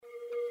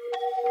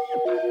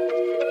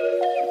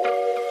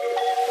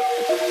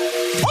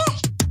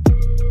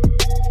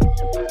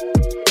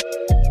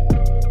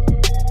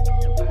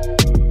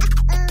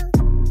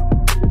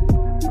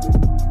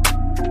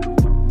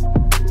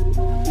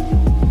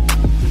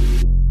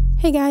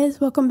Hey guys,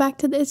 welcome back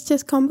to the It's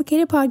Just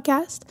Complicated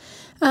podcast.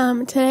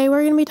 Today we're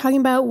going to be talking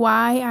about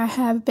why I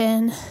have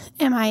been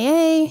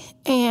MIA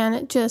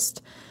and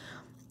just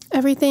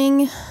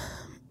everything,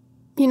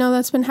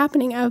 that's been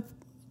happening.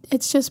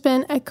 It's just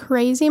been a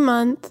crazy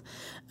month,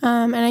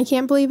 and I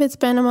can't believe it's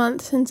been a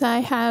month since I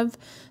have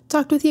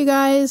talked with you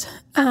guys,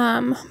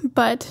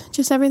 but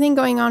just everything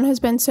going on has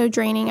been so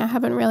draining. I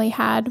haven't really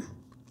had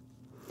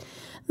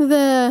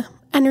the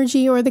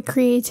energy or the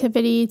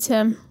creativity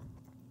to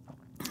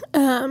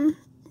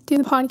do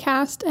the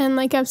podcast, and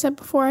like I've said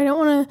before, I don't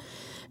want to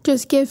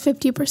just give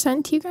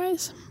 50% to you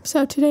guys,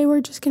 so today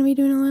we're just going to be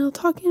doing a little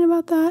talking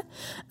about that.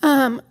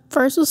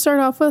 First we'll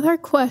start off with our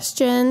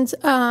questions.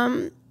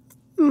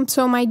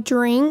 So my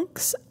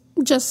drinks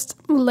just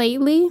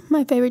lately,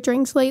 my favorite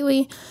drinks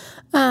lately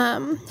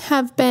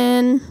have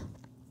been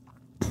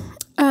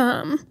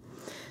so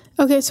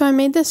I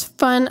made this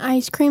fun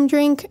ice cream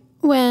drink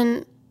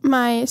when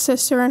my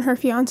sister and her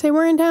fiance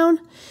were in town,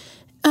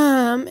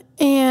 and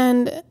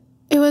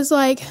it was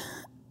like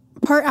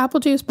part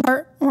apple juice,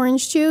 part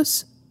orange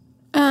juice.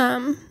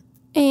 And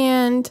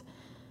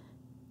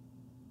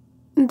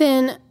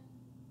then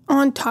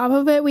on top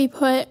of it, we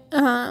put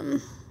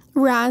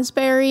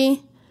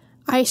raspberry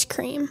ice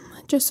cream,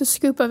 just a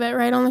scoop of it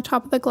right on the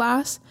top of the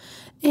glass.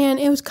 And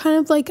it was kind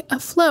of like a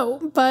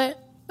float,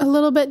 but a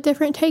little bit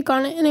different take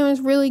on it. And it was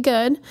really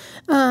good.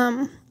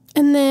 And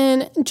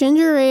then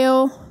ginger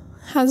ale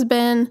has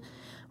been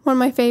one of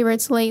my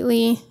favorites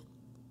lately,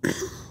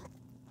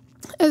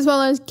 as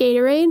well as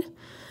Gatorade.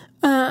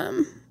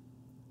 And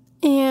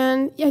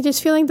I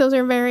just feel like those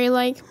are very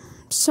like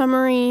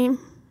summery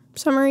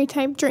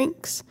type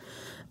drinks.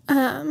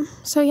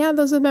 So yeah,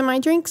 those have been my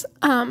drinks.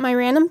 My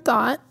random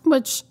thought,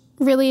 which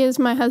really is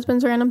my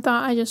husband's random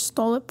thought, I just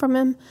stole it from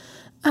him.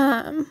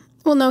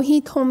 Well, no,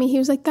 he told me, he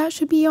was like, that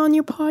should be on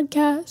your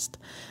podcast.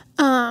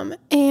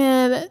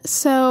 And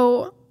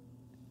so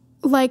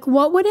like,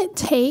 what would it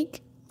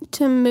take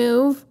to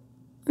move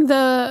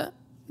the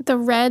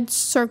red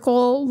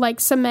circle, like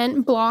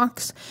cement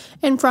blocks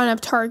in front of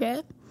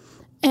Target?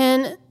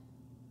 And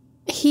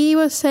he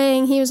was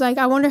like,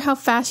 I wonder how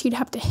fast you'd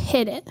have to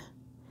hit it,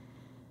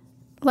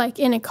 like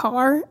in a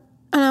car.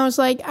 And I was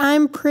like,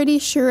 I'm pretty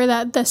sure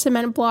that the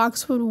cement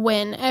blocks would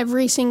win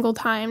every single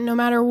time, no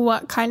matter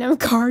what kind of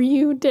car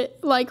you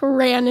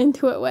ran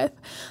into it with.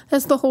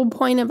 That's the whole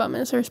point of them,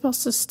 is they're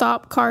supposed to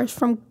stop cars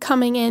from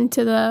coming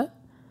into the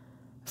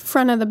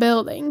front of the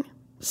building.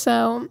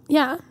 So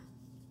yeah,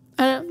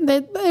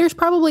 there's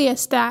probably a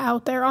stat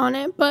out there on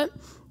it, but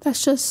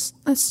that's just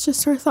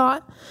our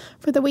thought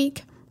for the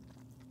week.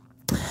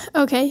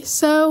 Okay,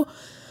 so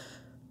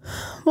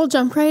we'll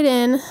jump right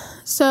in.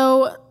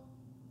 So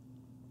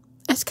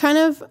it's kind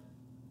of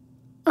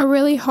a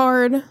really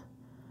hard,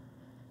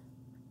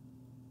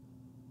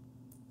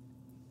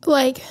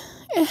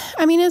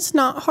 it's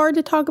not hard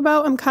to talk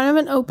about. I'm kind of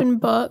an open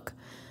book,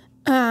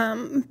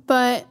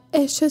 but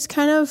it's just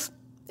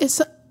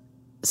it's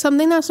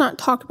something that's not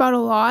talked about a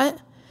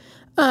lot.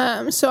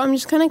 So I'm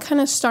just going to kind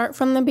of start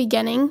from the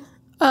beginning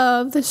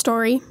of the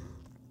story.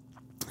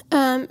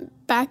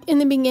 Back in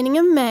the beginning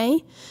of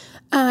May,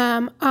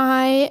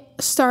 I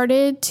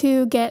started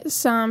to get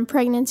some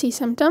pregnancy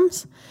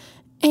symptoms,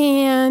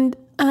 and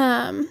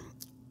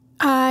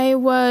I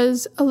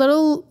was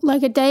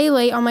a day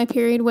late on my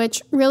period,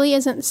 which really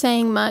isn't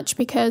saying much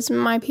because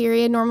my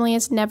period normally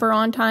is never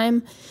on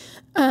time.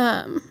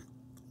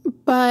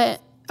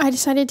 But I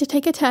decided to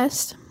take a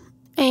test,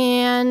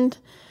 and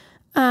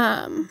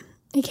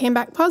it came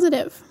back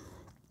positive.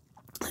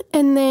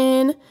 And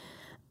then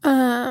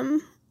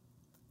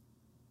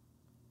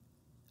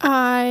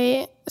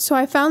I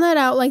found that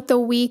out like the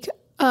week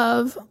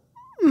of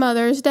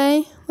Mother's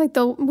Day, like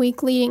the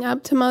week leading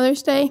up to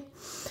Mother's Day.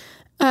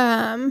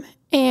 And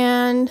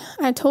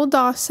I told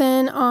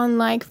Dawson on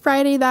like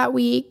Friday that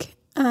week.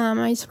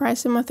 I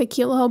surprised him with a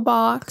cute little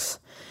box.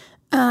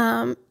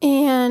 And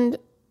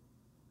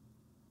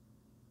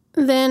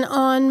then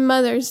on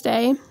Mother's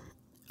Day,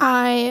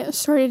 I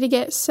started to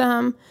get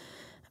some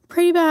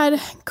pretty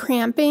bad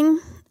cramping.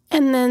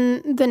 And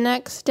then the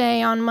next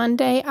day on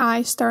Monday,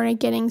 I started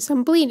getting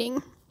some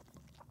bleeding.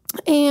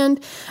 And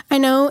I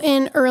know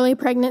in early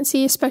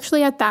pregnancy,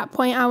 especially at that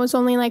point, I was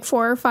only like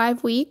 4 or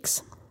 5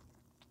 weeks.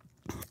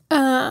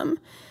 And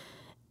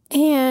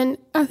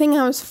I think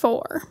I was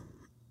 4.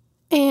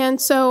 And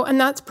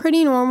that's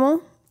pretty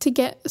normal to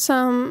get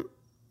some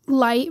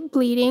light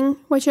bleeding,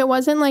 which it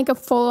wasn't like a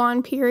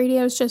full-on period.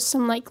 It was just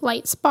some like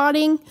light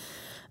spotting.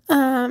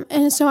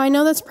 And so I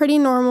know that's pretty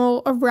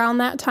normal around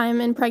that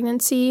time in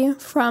pregnancy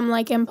from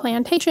like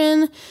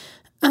implantation.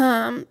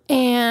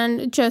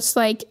 And just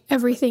like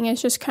everything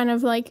is just kind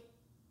of like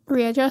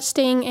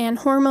readjusting, and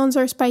hormones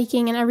are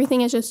spiking, and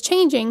everything is just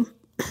changing.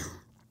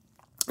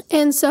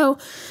 And so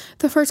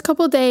the first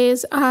couple of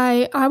days,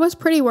 I was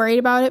pretty worried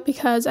about it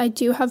because I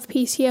do have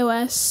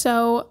PCOS.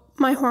 So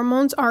my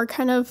hormones are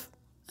kind of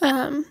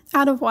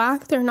out of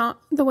whack. They're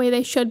not the way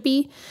they should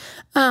be.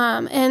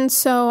 And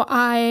so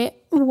I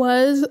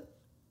was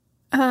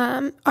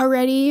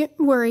already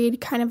worried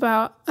kind of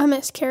about a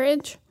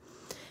miscarriage.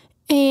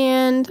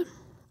 And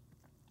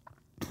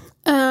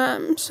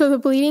so the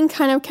bleeding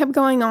kind of kept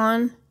going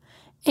on,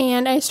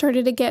 and I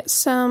started to get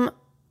some,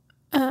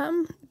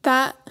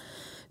 that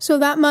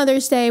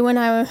Mother's Day when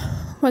I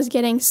was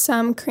getting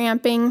some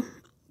cramping,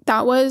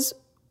 that was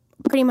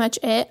pretty much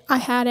it. I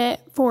had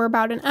it for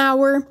about an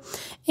hour,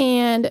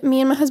 and me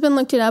and my husband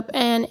looked it up,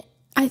 and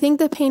I think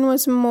the pain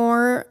was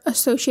more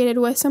associated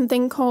with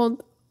something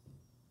called,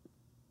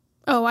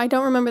 I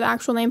don't remember the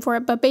actual name for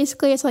it, but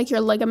basically it's like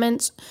your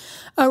ligaments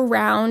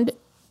around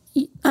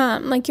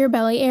like your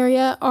belly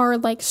area are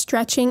like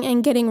stretching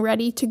and getting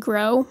ready to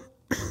grow.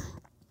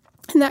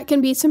 And that can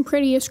be some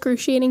pretty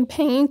excruciating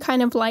pain,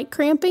 kind of like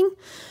cramping.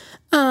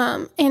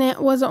 And it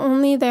was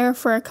only there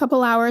for a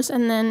couple hours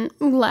and then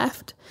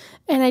left,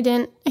 and I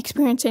didn't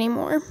experience any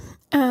more.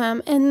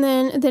 And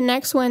then the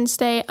next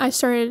Wednesday, I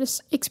started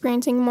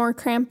experiencing more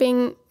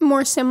cramping,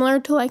 more similar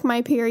to like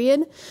my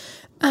period.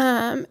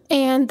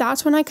 And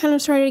that's when I kind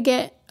of started to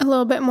get a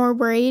little bit more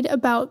worried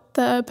about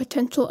the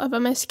potential of a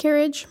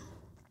miscarriage.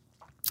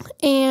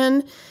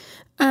 And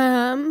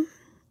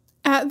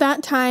at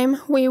that time,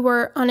 we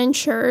were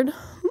uninsured.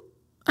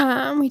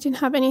 We didn't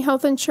have any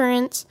health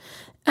insurance.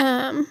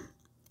 And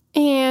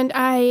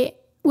I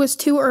was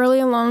too early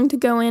along to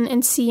go in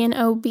and see an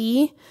OB.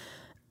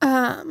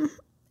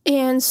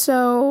 And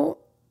so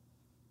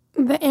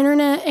the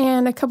internet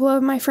and a couple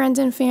of my friends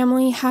and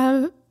family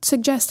have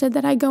suggested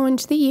that I go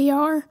into the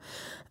ER.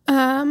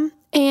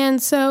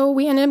 And so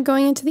we ended up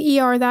going into the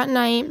ER that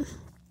night.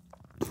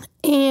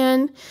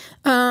 And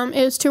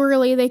it was too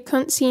early. They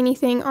couldn't see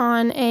anything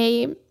on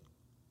an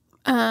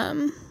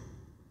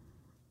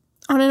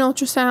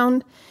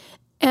ultrasound.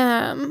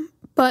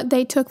 But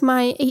they took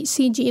my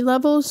HCG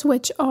levels,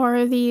 which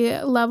are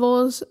the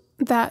levels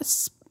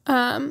that's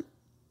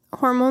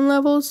hormone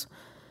levels.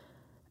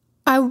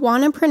 I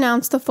want to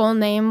pronounce the full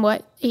name,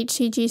 what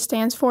HCG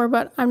stands for,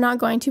 but I'm not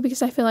going to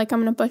because I feel like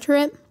I'm going to butcher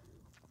it.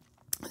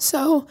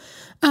 So,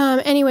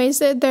 anyways,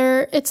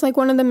 it's like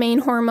one of the main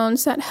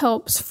hormones that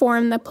helps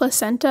form the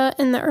placenta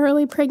in the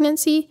early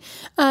pregnancy,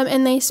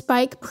 and they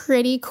spike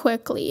pretty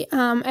quickly.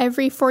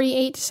 Every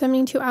 48 to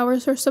 72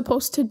 hours they're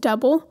supposed to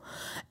double.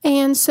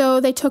 And so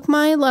they took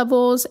my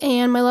levels,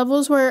 and my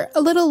levels were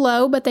a little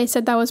low, but they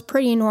said that was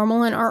pretty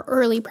normal in our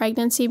early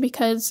pregnancy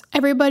because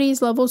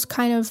everybody's levels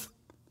kind of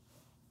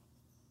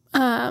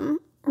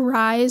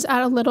rise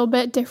at a little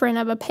bit different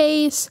of a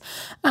pace.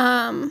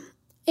 And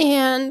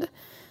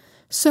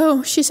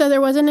so she said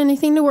there wasn't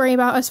anything to worry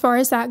about as far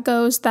as that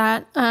goes,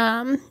 that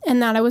and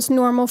that I was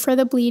normal for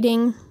the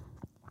bleeding.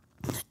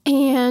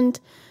 And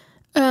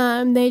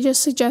they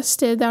just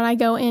suggested that I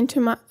go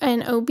into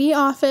an OB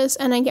office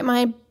and I get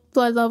my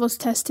blood levels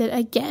tested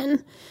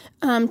again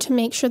to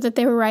make sure that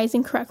they were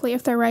rising correctly.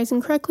 If they're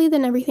rising correctly,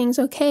 then everything's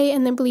okay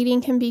and the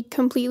bleeding can be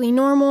completely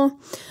normal.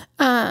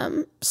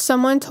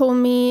 Someone told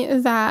me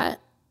that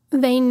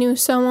they knew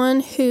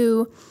someone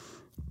who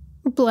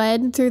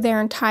bled through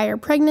their entire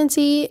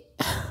pregnancy.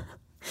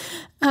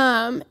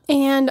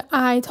 And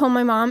I told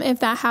my mom if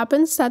that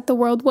happens, that the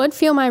world would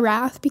feel my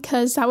wrath,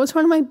 because that was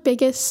one of my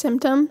biggest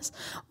symptoms,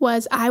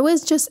 was I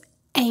was just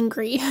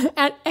angry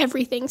at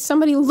everything.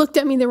 Somebody looked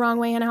at me the wrong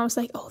way and I was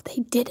like, oh,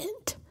 they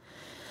didn't.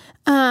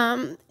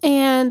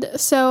 And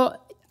so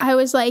I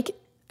was like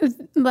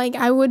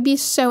I would be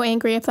so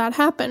angry if that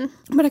happened.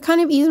 But it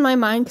kind of eased my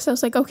mind because I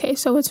was like, okay,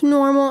 so it's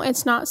normal.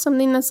 It's not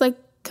something that's like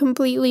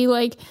completely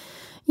like,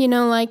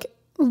 like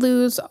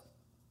lose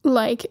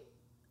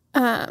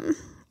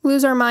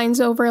our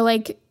minds over,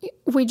 like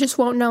we just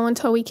won't know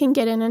until we can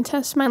get in and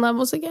test my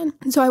levels again.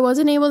 And so I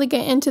wasn't able to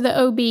get into the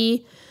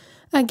OB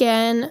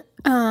again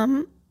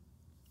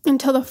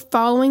until the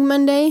following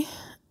Monday.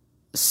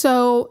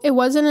 So it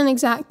wasn't an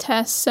exact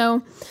test.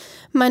 So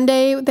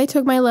Monday they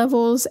took my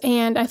levels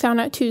and I found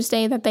out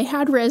Tuesday that they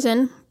had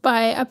risen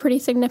by a pretty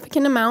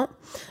significant amount.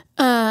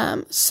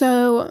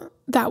 So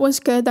that was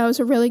good. That was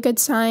a really good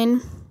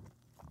sign.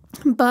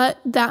 But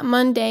that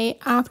Monday,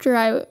 after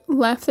I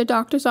left the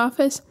doctor's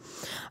office,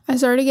 I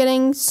started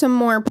getting some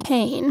more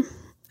pain,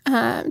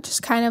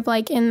 just kind of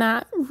like in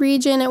that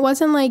region. It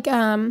wasn't like,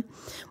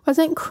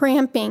 wasn't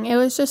cramping. It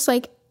was just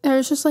like, there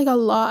was just like a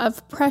lot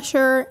of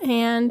pressure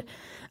and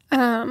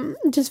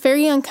just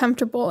very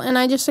uncomfortable. And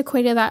I just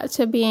equated that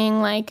to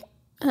being like,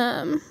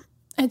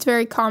 it's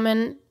very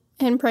common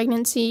in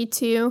pregnancy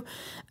to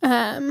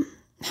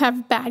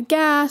have bad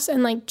gas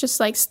and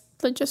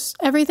just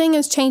everything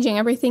is changing.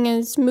 Everything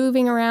is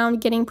moving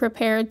around, getting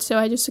prepared. So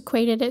I just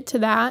equated it to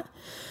that.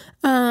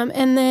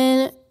 And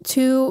then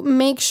to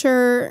make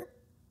sure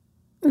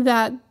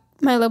that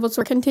my levels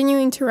were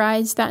continuing to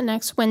rise, that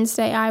next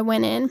Wednesday I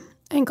went in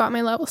and got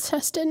my levels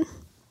tested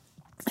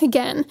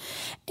again.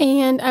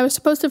 And I was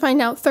supposed to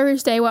find out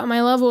Thursday what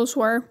my levels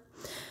were,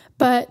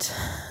 but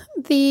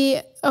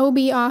the OB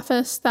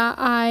office that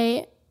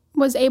I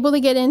was able to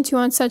get into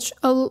on such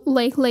a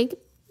late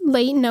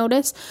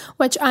notice,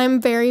 which I'm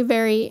very,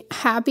 very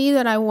happy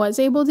that I was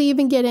able to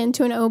even get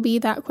into an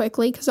OB that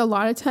quickly, because a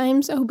lot of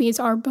times OBs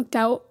are booked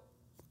out,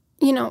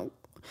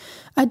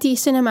 a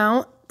decent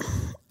amount.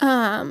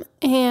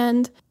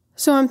 And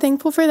So I'm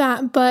thankful for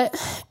that, but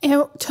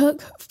it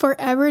took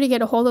forever to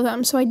get a hold of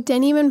them. So I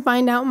didn't even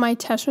find out my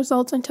test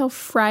results until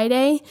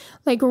Friday,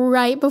 like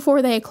right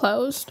before they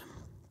closed.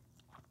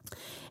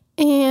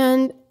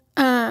 And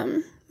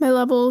my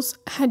levels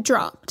had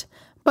dropped,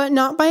 but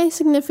not by a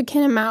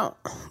significant amount,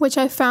 which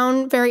I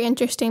found very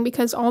interesting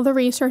because all the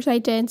research I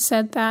did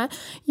said that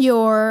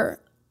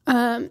your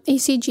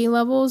HCG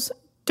levels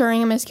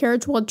during a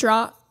miscarriage will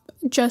drop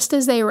just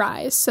as they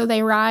rise. So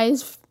they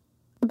rise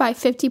by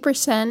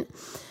 50%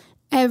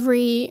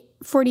 every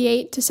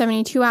 48 to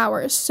 72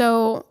 hours.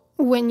 So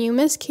when you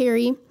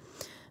miscarry,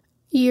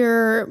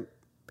 your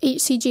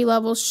HCG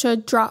levels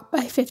should drop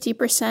by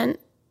 50%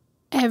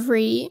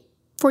 every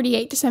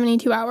 48 to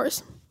 72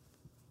 hours.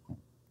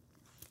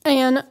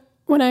 And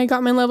when I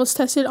got my levels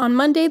tested on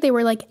Monday, they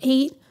were like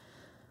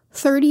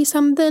 830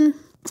 something.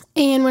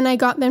 And when I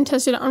got them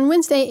tested on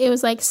Wednesday, it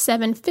was like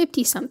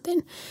 750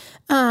 something.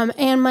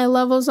 And my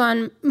levels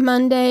on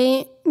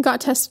Monday got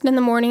tested in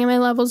the morning, and my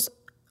levels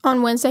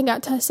on Wednesday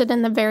got tested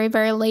in the very,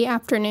 very late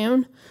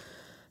afternoon.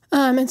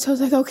 And so I was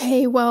like,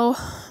 okay, well,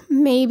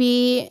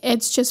 maybe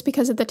it's just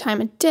because of the time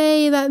of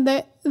day that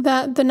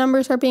the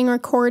numbers are being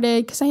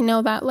recorded, because I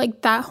know that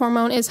like that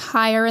hormone is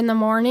higher in the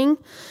morning.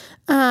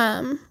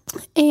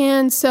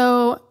 And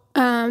so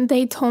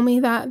they told me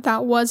that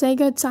that was a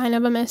good sign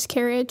of a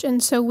miscarriage.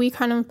 And so we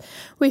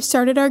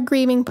started our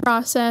grieving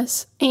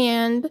process,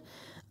 and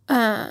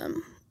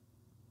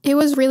it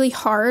was really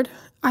hard.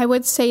 I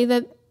would say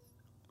that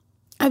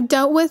I've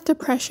dealt with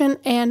depression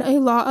and a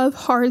lot of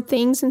hard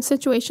things and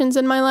situations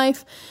in my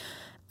life,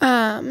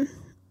 from,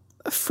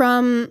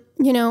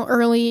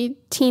 early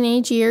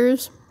teenage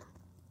years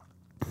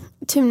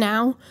to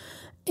now.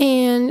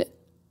 And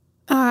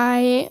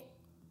I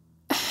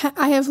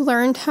have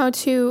learned how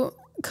to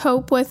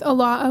cope with a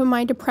lot of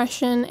my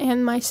depression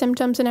and my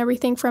symptoms and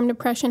everything from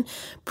depression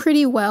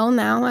pretty well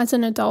now as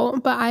an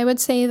adult. But I would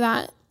say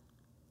that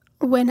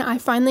when I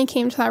finally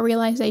came to that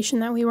realization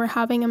that we were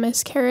having a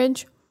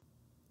miscarriage,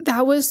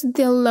 that was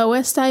the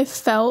lowest I've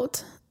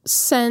felt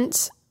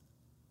since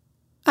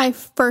I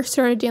first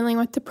started dealing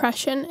with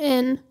depression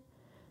in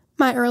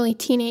my early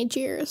teenage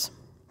years.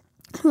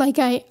 Like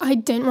I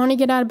didn't want to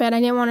get out of bed. I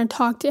didn't want to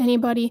talk to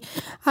anybody.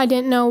 I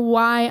didn't know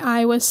why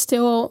I was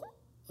still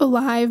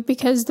alive,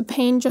 because the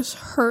pain just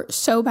hurt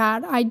so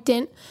bad. I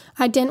didn't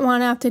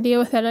want to have to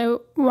deal with it. I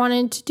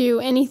wanted to do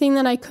anything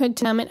that I could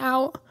to numb it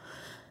out.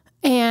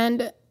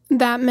 And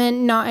that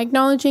meant not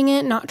acknowledging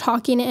it, not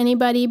talking to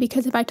anybody,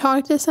 because if I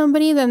talked to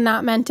somebody, then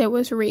that meant it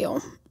was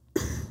real.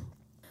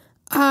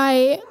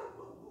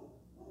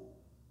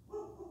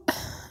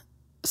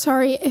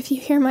 Sorry if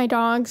you hear my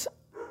dogs.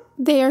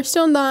 They are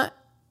still not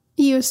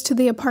used to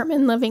the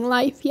apartment living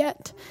life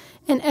yet,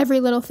 and every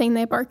little thing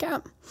they bark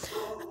at.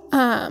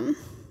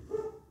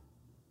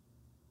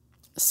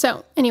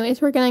 So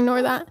anyways, we're going to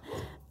ignore that.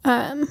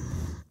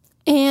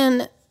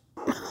 And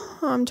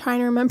I'm trying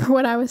to remember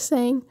what I was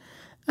saying.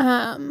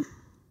 But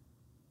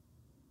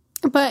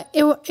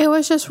it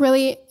was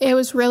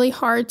really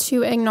hard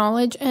to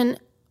acknowledge. And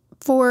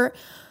for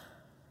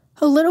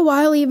a little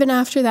while, even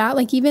after that,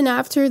 like even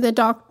after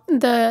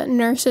the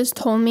nurses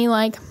told me,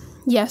 like,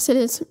 yes, it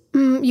is,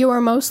 you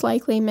are most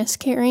likely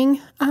miscarrying.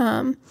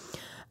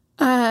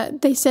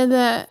 They said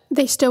that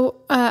they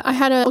still, I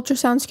had an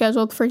ultrasound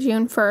scheduled for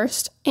June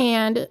 1st,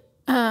 and,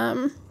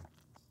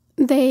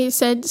 they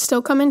said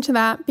still come into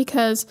that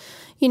because,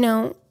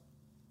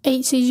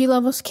 HCG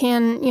levels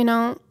can,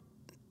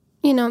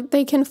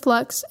 they can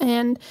flux.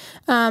 And,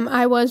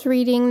 I was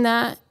reading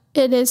that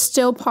it is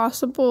still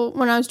possible.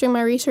 When I was doing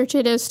my research,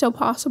 it is still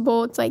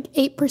possible. It's like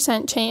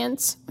 8%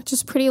 chance, which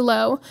is pretty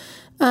low.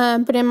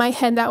 But in my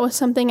head, that was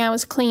something I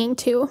was clinging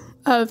to,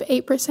 of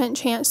 8%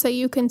 chance that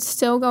you can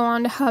still go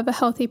on to have a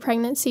healthy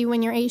pregnancy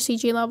when your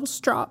HCG levels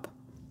drop.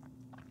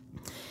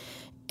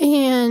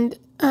 And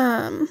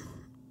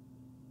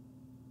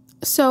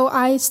so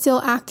I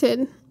still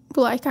acted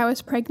like I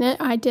was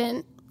pregnant. I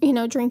didn't,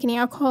 drink any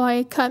alcohol.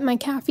 I cut my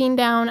caffeine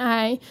down.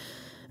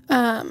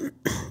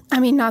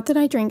 Not that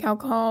I drink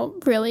alcohol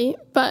really,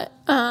 but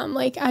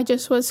I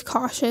just was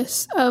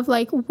cautious of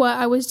like what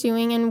I was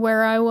doing and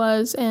where I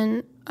was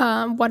and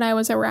what I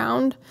was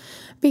around,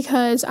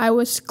 because I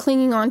was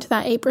clinging on to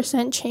that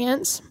 8%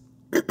 chance,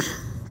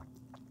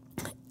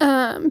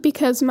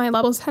 because my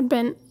levels had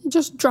been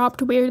just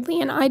dropped weirdly,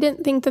 and I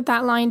didn't think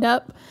that lined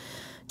up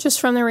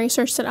just from the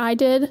research that I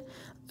did.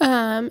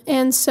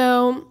 And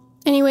so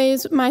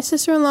anyways, my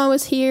sister-in-law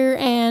was here,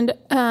 and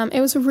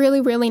it was really,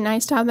 really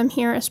nice to have them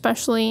here,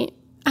 especially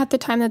at the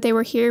time that they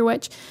were here,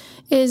 which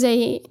is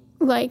a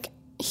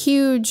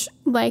huge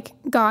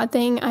God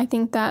thing. I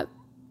think that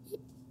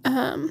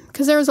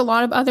because there was a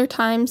lot of other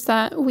times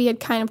that we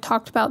had kind of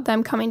talked about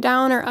them coming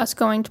down or us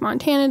going to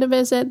Montana to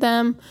visit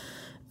them.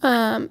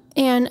 And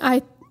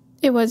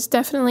it was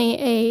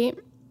definitely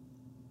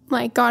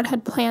God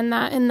had planned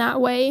that in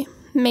that way,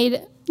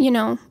 made,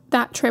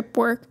 that trip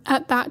work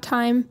at that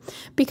time,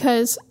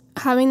 because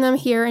having them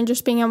here and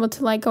just being able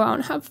to go out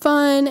and have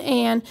fun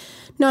and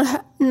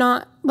not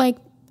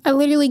I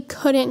literally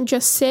couldn't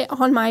just sit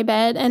on my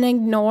bed and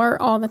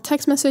ignore all the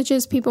text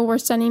messages people were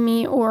sending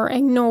me, or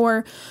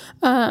ignore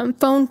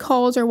phone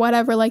calls or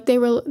whatever. Like, they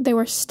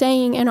were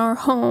staying in our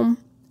home,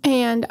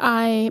 and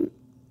I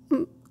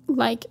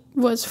like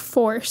was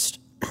forced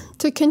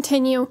to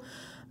continue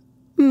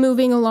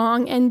moving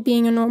along and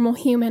being a normal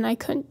human. I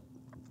couldn't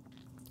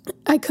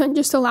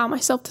just allow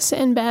myself to sit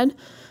in bed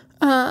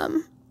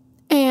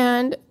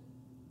and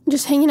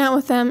just hanging out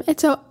with them.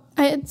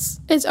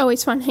 It's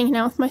always fun hanging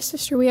out with my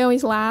sister. We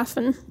always laugh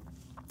and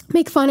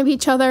make fun of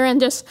each other and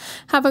just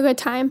have a good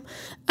time.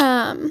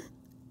 And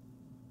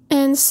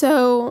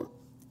so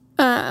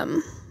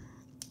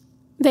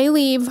they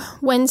leave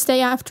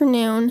Wednesday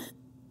afternoon.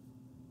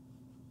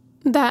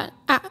 The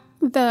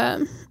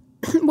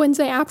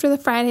Wednesday after the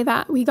Friday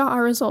that we got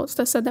our results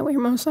that said that we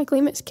were most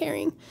likely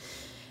miscarrying.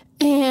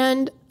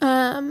 And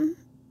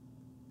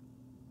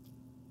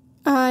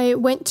I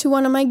went to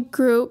one of my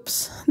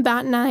groups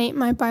that night,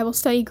 my Bible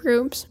study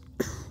groups,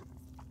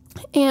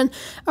 and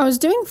I was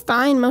doing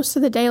fine most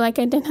of the day. Like,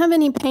 I didn't have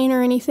any pain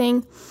or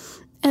anything.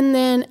 And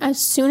then as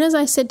soon as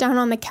I sit down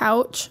on the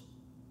couch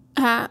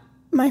at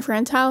my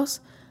friend's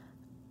house,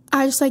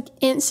 I just like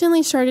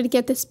instantly started to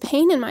get this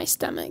pain in my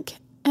stomach.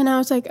 And I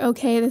was like,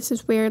 okay, this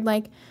is weird.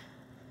 Like,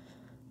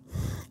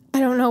 I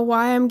don't know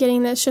why I'm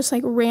getting this just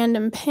like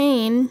random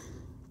pain.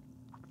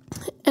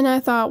 And I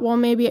thought, well,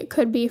 maybe it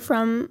could be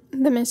from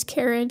the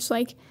miscarriage.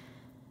 Like,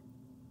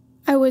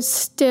 I was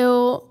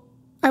still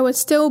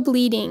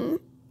bleeding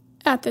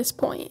at this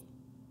point.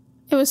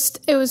 It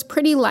was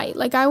pretty light.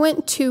 Like, I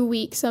went 2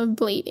 weeks of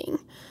bleeding,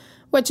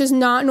 which is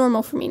not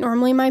normal for me.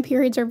 Normally my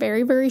periods are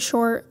very, very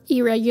short,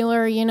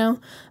 irregular,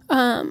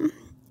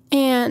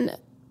 and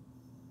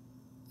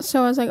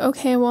so I was like,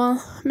 okay,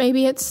 well,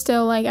 maybe it's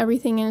still like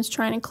everything is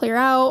trying to clear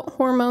out,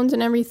 hormones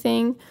and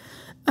everything.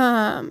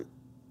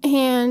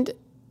 And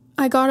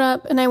I got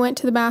up and I went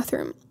to the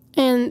bathroom.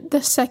 And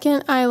the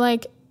second I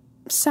like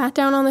sat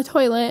down on the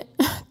toilet,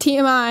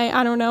 TMI,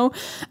 I don't know,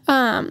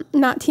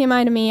 not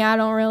TMI to me. I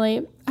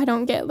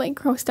don't get like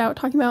grossed out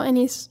talking about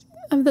any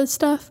of this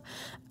stuff.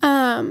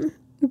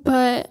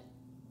 But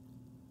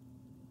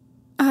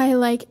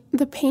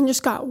the pain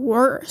just got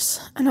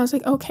worse. And I was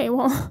like, okay,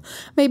 well,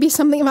 maybe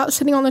something about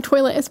sitting on the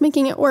toilet is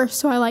making it worse.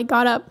 So I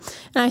got up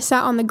and I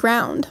sat on the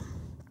ground.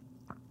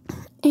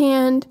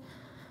 And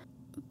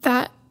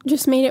that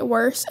just made it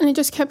worse. And it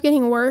just kept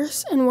getting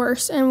worse and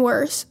worse and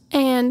worse.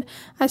 And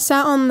I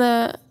sat on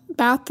the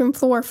bathroom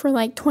floor for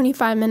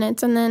 25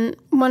 minutes. And then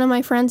one of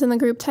my friends in the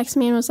group texted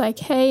me and was like,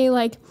 hey,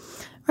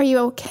 are you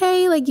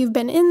okay? You've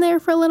been in there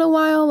for a little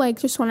while.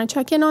 Just want to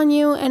check in on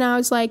you. And I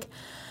was like,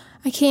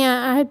 I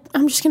can't,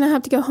 I'm just going to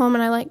have to go home.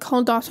 And I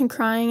called Dawson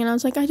crying, and I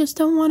was like, I just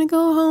don't want to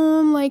go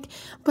home.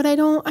 But I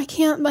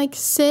can't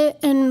sit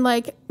and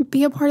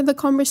be a part of the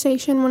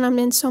conversation when I'm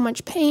in so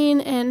much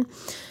pain. And,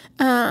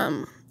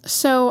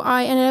 so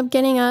I ended up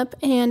getting up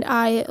and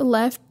I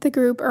left the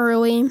group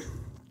early,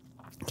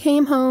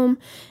 came home,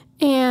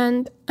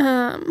 and,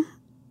 the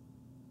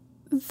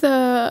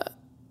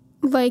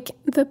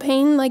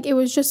pain, it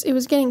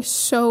was getting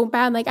so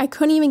bad. I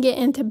couldn't even get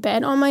into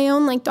bed on my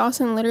own.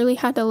 Dawson literally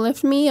had to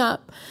lift me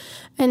up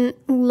and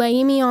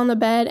lay me on the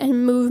bed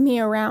and move me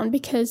around,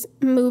 because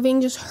moving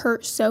just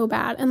hurt so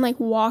bad, and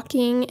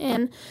walking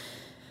and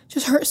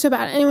just hurt so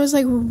bad. And it was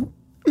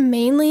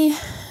mainly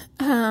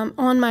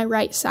on my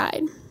right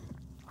side.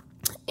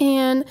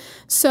 And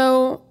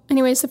so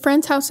anyways, the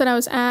friend's house that I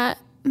was at,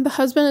 the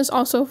husband is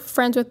also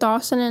friends with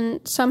Dawson,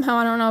 and somehow,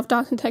 I don't know if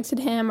Dawson texted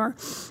him or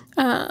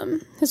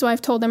his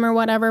wife told him or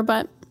whatever,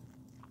 but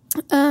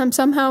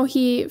somehow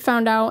he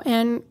found out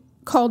and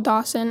called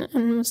Dawson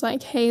and was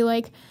like, hey,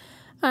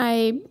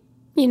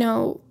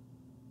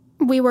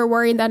 we were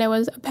worried that it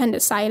was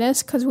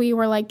appendicitis, because we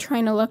were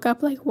trying to look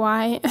up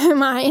why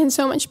am I in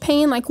so much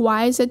pain,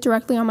 why is it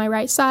directly on my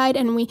right side?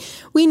 And we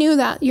knew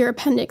that your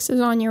appendix is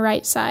on your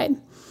right side.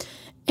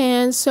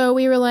 And so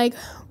we were like,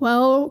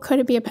 well, could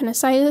it be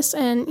appendicitis?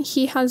 And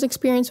he has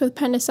experience with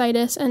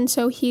appendicitis. And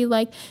so he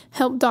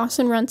helped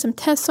Dawson run some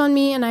tests on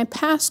me, and I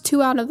passed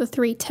 2 out of the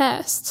 3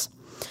 tests.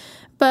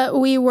 But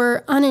we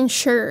were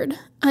uninsured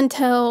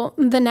until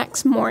the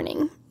next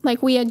morning.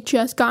 We had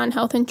just gotten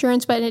health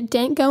insurance, but it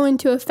didn't go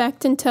into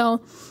effect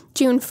until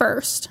June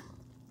 1st.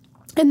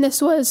 And this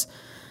was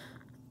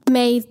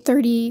May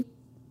 30th,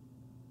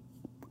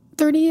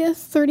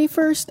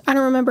 31st. I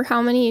don't remember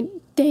how many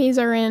days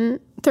are in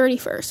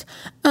 31st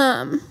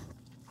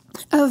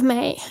of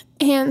May.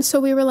 And so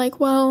we were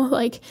like, well,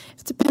 if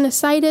it's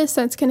appendicitis,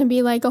 that's going to be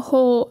a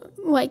whole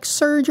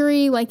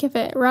surgery, if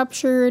it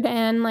ruptured,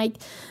 and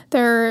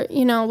they're,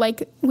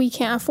 we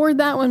can't afford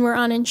that when we're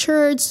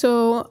uninsured.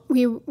 So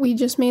we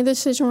just made the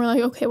decision. We're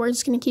like, okay, we're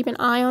just going to keep an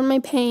eye on my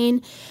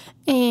pain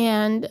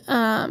and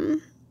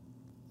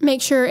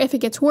make sure if it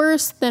gets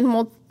worse, then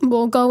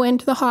we'll go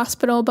into the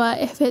hospital. But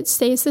if it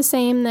stays the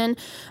same, then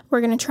we're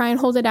going to try and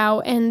hold it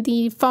out. And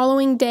the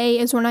following day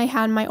is when I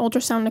had my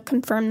ultrasound to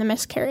confirm the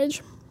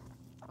miscarriage.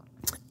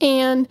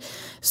 And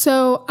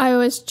so I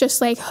was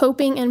just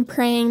hoping and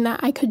praying that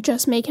I could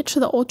just make it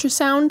to the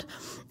ultrasound.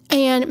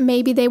 And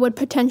maybe they would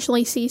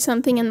potentially see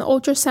something in the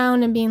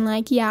ultrasound and being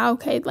like, yeah,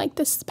 okay, like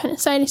this is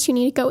appendicitis, you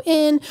need to go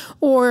in.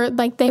 Or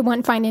like they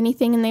wouldn't find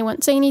anything and they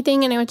wouldn't say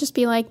anything. And it would just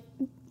be like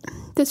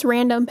this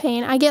random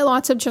pain. I get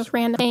lots of just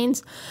random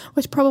pains,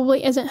 which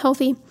probably isn't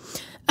healthy.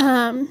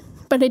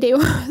 But I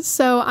do.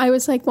 So I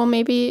was like, well,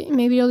 maybe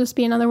it'll just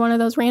be another one of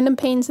those random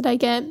pains that I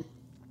get.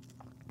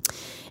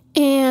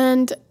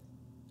 And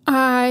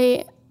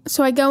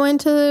so I go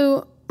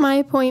into my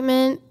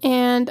appointment,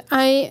 and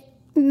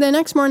the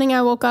next morning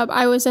I woke up,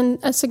 I was in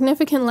a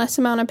significant less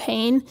amount of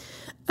pain.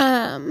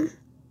 But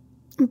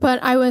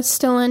I was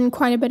still in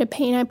quite a bit of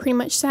pain. I pretty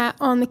much sat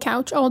on the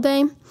couch all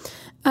day.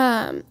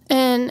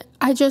 And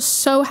I just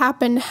so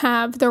happened to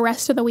have the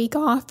rest of the week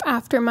off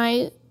after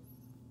my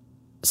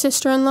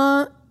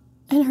sister-in-law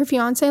and her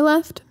fiance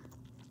left.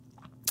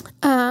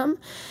 And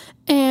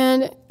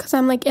because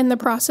I'm like in the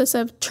process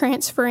of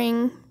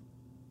transferring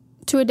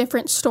to a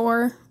different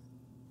store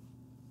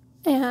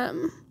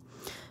to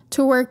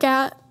work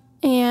at.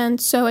 And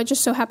so it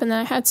just so happened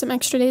that I had some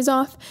extra days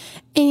off.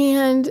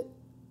 And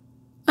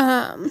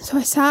so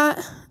I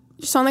sat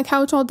just on the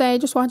couch all day,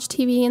 just watched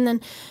TV, and then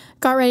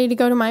got ready to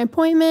go to my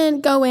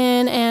appointment, go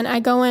in, and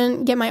I go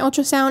in, get my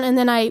ultrasound, and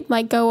then I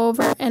like go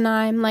over and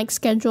I'm like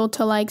scheduled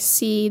to like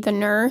see the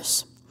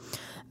nurse.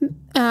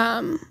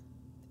 And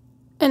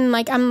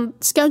like I'm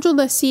scheduled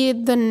to see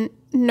the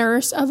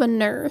nurse of a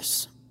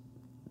nurse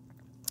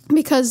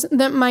because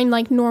my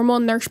like normal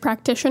nurse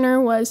practitioner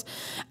was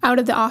out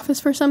of the office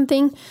for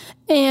something.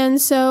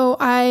 And so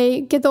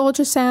I get the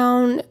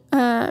ultrasound,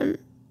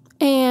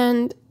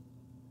 and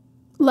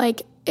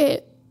like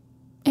it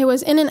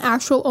was in an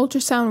actual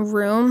ultrasound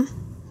room.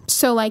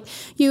 So like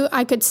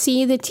I could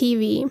see the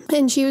TV,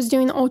 and she was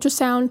doing the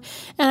ultrasound,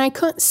 and I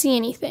couldn't see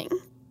anything.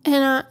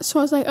 And so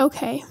I was like,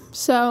 okay,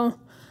 so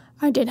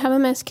I did have a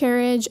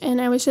miscarriage,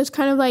 and I was just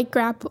kind of like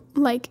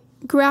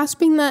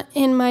grasping that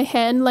in my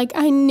head. Like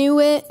I knew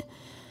it,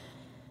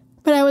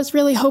 but I was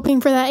really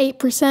hoping for that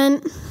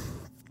 8%.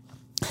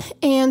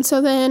 And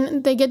so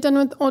then they get done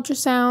with the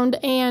ultrasound,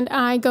 and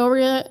I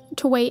go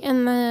to wait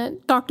in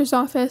the doctor's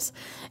office.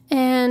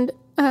 And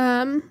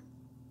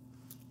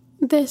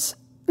this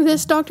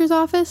doctor's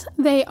office,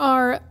 they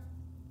are,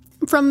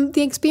 from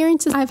the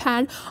experiences I've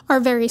had, are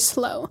very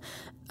slow.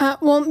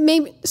 Well,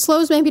 maybe slow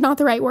is maybe not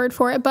the right word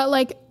for it, but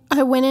like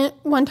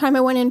one time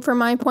I went in for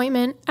my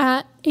appointment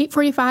at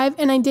 8:45,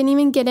 and I didn't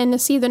even get in to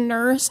see the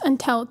nurse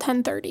until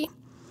 10:30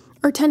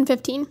 or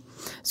 10:15.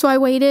 So I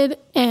waited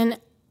an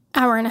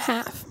hour and a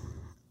half.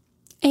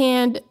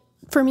 And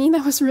for me,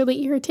 that was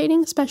really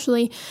irritating,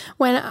 especially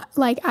when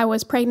like I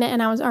was pregnant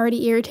and I was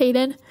already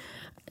irritated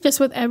just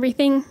with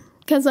everything.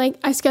 Because like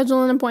I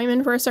scheduled an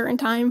appointment for a certain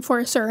time for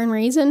a certain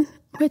reason,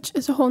 which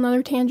is a whole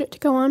nother tangent to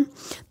go on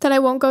that I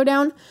won't go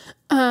down.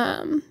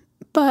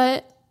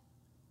 But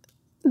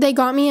they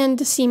got me in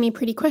to see me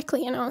pretty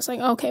quickly. And I was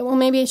like, okay, well,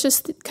 maybe it's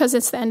just because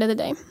it's the end of the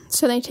day.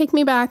 So they take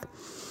me back,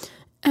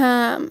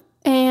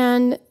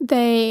 and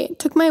they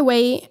took my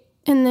weight,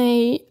 and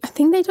I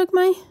think they took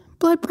my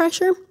blood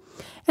pressure,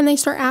 and they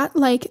start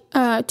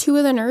two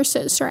of the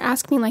nurses start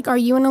asking me like, are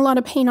you in a lot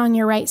of pain on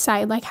your right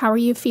side? Like, how are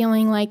you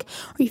feeling? Like,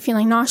 are you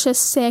feeling nauseous,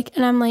 sick?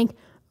 And I'm like,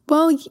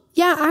 well,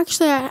 yeah,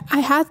 actually I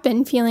have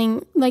been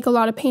feeling like a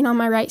lot of pain on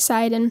my right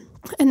side. And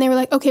they were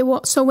like, okay,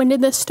 well, so when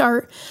did this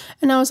start?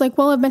 And I was like,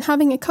 well, I've been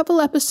having a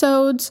couple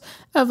episodes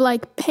of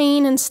like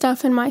pain and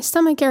stuff in my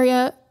stomach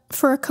area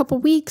for a couple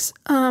weeks.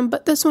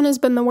 But this one has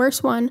been the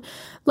worst one.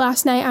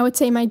 Last night, I would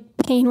say my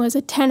pain was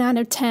a 10 out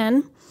of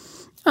 10.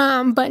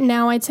 But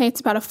now I'd say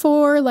it's about a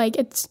 4. Like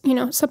it's,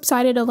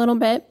 subsided a little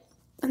bit.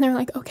 And they're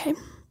like, okay.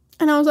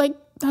 And I was like,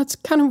 that's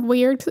kind of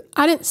weird.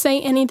 I didn't say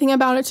anything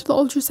about it to the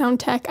ultrasound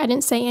tech. I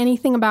didn't say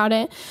anything about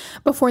it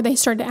before they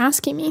started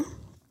asking me.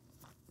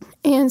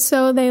 And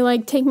so they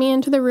like take me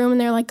into the room,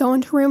 and they're like, go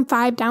into room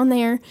 5 down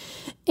there.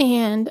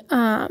 And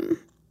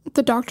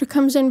the doctor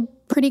comes in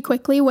pretty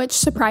quickly, which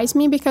surprised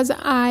me because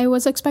I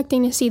was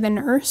expecting to see the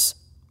nurse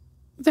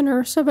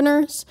of a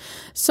nurse.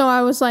 So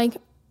I was like,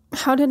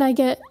 how did I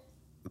get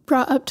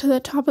brought up to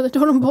the top of the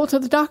totem pole to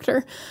the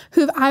doctor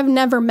who I've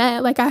never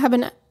met? Like I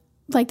haven't,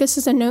 like this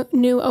is a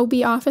new OB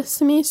office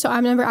to me, so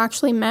I've never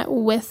actually met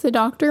with the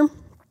doctor.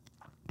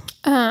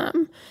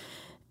 And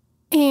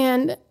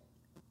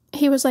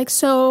he was like,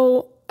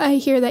 so I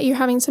hear that you're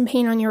having some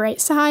pain on your right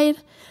side.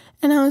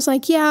 And I was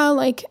like, yeah,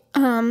 like,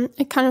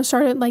 it kind of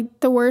started,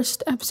 like, the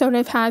worst episode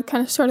I've had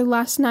kind of started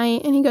last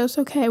night. And he goes,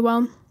 okay,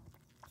 well,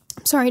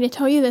 I'm sorry to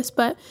tell you this,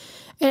 but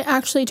it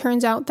actually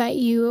turns out that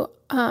you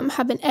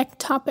have an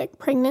ectopic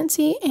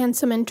pregnancy and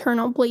some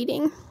internal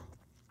bleeding.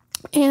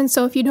 And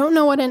so if you don't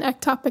know what an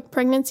ectopic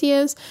pregnancy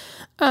is,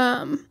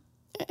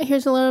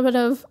 here's a little bit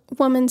of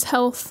women's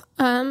health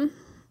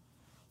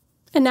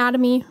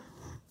anatomy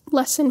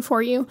lesson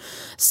for you.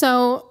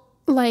 So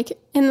like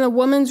in the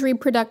woman's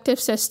reproductive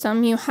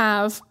system, you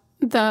have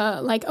the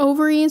like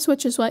ovaries,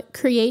 which is what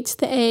creates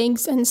the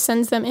eggs and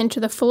sends them into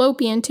the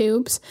fallopian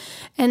tubes.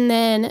 And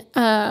then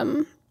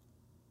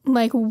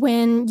like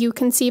when you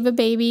conceive a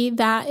baby,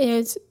 that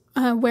is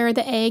where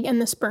the egg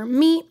and the sperm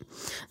meet.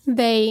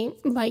 They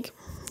like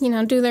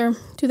do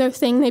their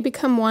thing. They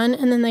become one,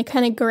 and then they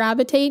kind of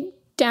gravitate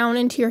down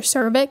into your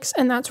cervix,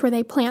 and that's where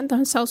they plant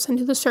themselves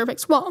into the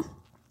cervix wall.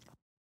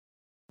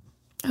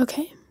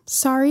 Okay,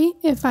 sorry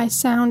if I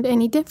sound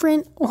any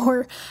different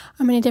or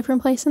I'm in a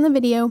different place in the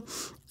video.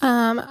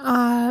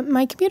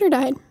 My computer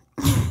died,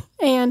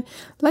 and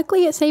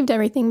luckily it saved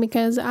everything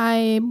because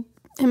I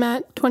am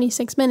at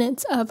 26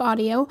 minutes of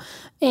audio,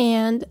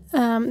 and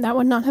that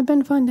would not have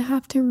been fun to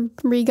have to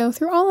re-go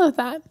through all of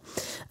that.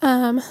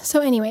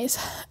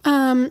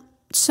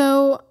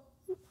 So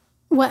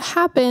what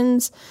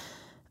happens,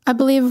 I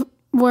believe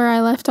where I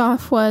left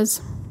off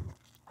was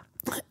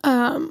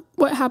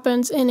what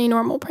happens in a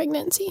normal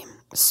pregnancy.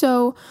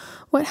 So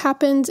what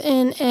happens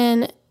in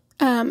an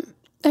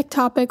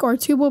ectopic or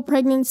tubal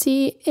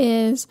pregnancy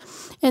is,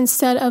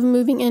 instead of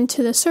moving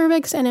into the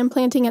cervix and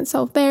implanting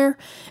itself there,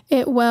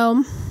 it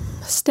will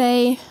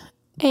stay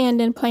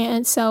and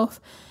implant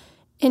itself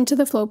into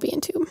the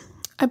fallopian tube.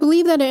 I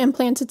believe that it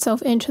implants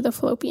itself into the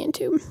fallopian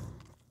tube.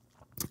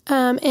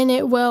 And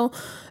it will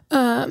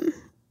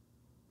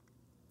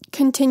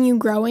continue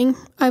growing,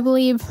 I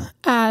believe,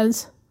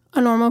 as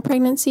a normal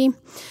pregnancy.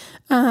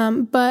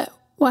 But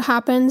what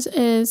happens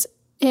is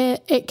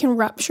it can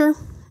rupture,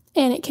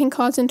 and it can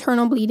cause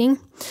internal bleeding,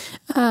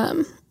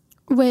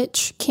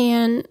 which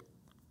can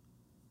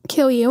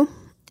kill you,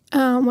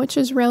 which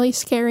is really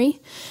scary.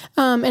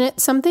 And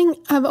it's something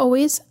I've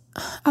always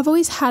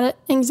had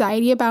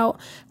anxiety about,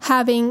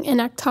 having an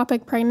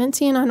ectopic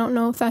pregnancy, and I don't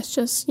know if that's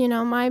just,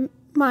 my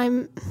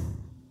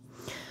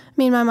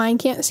mind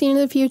can't see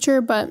into the future,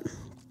 but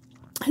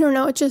I don't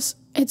know,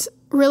 it's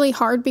really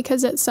hard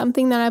because it's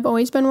something that I've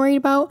always been worried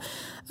about.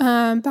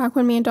 Back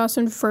when me and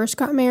Dawson first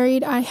got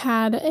married, I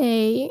had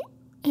an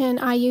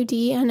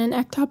IUD, and an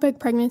ectopic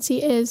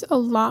pregnancy is a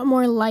lot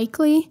more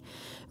likely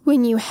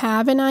when you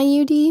have an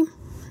IUD.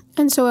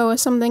 And so it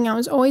was something I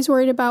was always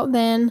worried about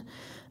then.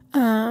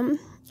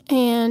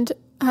 And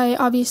I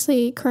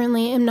obviously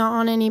currently am not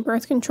on any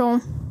birth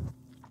control.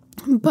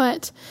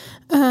 But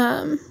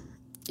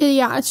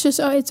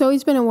it's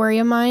always been a worry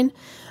of mine.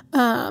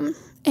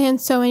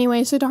 And so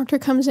anyways, the doctor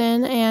comes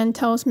in and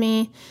tells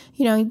me,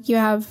 you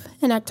have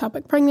an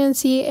ectopic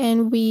pregnancy,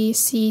 and we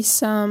see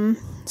some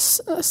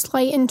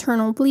slight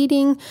internal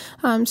bleeding.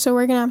 So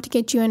we're going to have to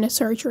get you into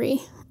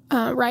surgery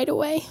right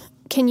away.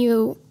 Can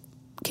you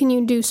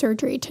do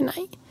surgery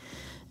tonight?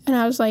 And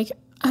I was like,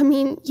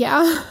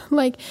 yeah.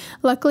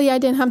 Luckily I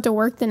didn't have to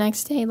work the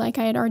next day. I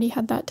had already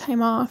had that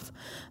time off.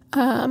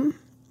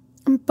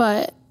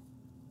 But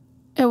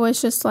it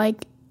was just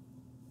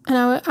and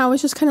I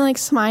was just kind of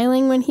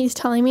smiling when he's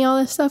telling me all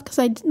this stuff, because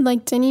I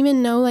didn't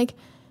even know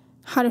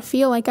how to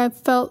feel. I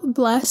felt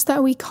blessed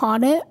that we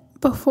caught it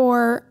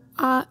before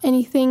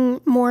anything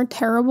more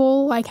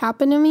terrible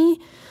happened to me.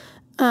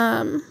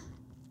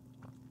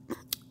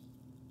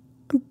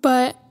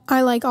 But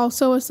I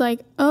also was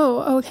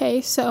oh,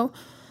 okay, so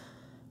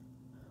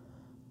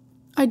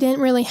I didn't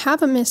really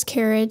have a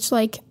miscarriage.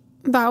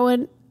 That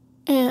would,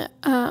 and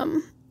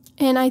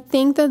I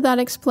think that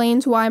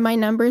explains why my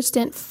numbers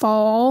didn't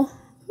fall.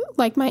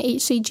 My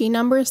HCG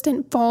numbers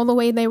didn't fall the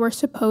way they were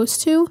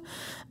supposed to.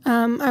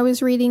 I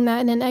was reading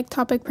that in an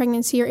ectopic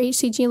pregnancy, your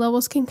HCG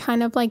levels can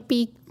kind of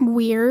be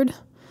weird,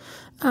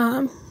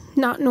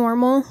 not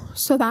normal.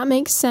 So that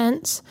makes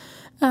sense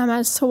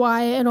as to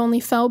why it only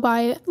fell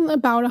by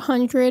about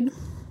 100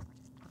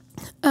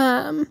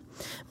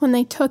 when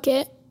they took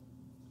it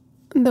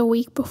the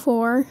week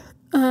before.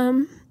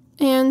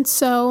 And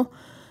so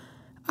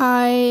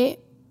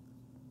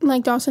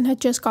Dawson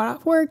had just got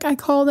off work. I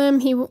called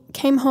him. He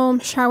came home,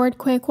 showered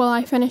quick while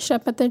I finished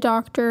up at the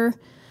doctor.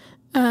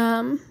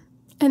 And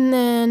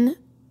then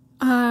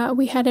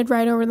we headed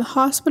right over to the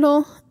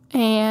hospital,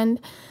 and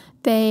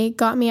they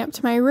got me up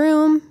to my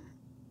room,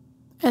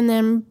 and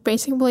then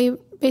basically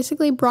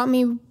brought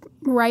me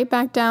right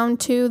back down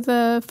to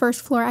the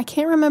first floor. I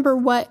can't remember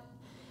what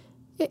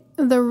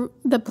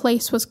the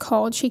place was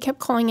called. She kept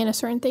calling it a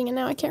certain thing, and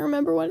now I can't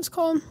remember what it's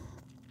called.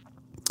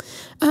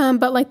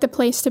 But the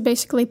place to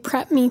basically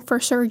prep me for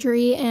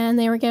surgery, and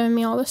they were giving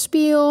me all the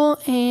spiel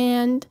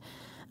and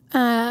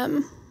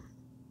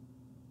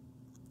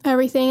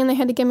everything, and they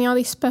had to give me all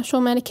these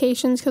special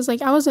medications because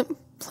I wasn't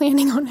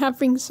planning on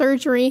having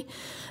surgery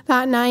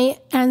that night,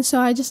 and so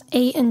I just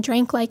ate and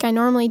drank like I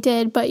normally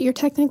did. But you're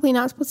technically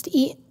not supposed to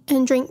eat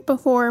and drink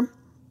before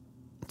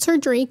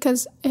surgery,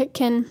 because it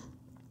can,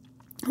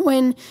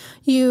 when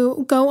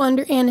you go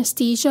under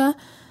anesthesia,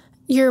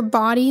 your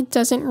body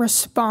doesn't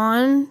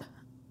respond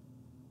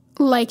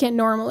like it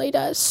normally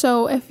does.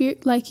 So if you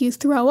you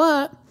throw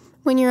up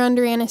when you're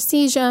under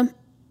anesthesia,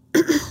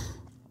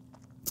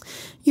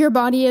 your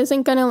body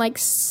isn't gonna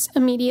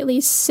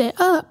immediately sit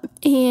up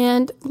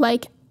and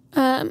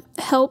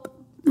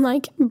help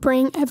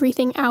bring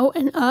everything out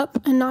and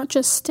up and not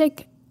just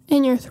stick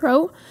in your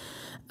throat.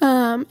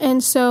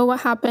 And so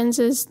what happens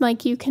is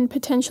you can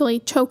potentially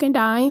choke and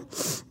die.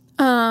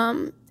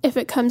 if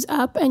it comes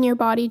up and your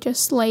body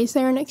just lays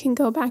there and it can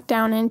go back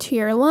down into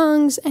your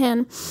lungs.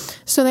 And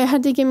so they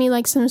had to give me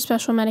like some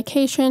special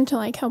medication to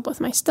like help with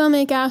my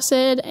stomach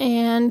acid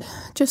and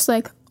just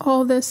like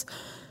all this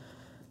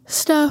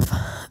stuff.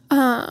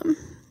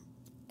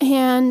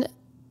 And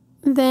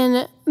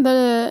then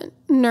the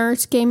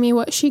nurse gave me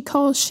what she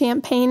calls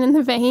champagne in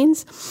the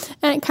veins,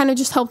 and it kind of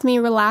just helped me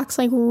relax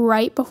like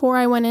right before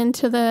I went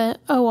into the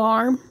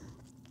OR.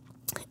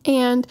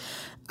 And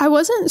I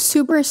wasn't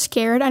super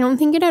scared. I don't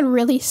think it had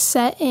really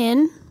set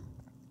in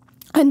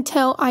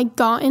until I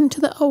got into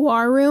the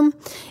OR room,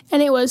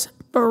 and it was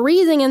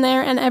freezing in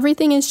there, and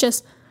everything is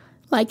just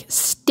like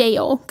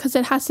stale because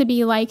it has to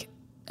be like,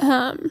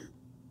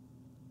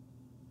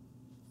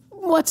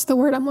 what's the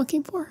word I'm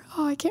looking for?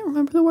 Oh, I can't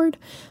remember the word.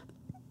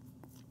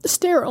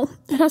 Sterile.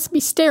 It has to be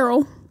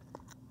sterile,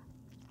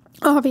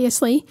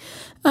 obviously.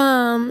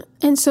 And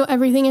so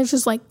everything is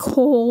just like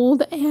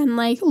cold and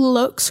like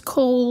looks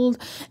cold,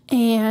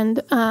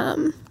 and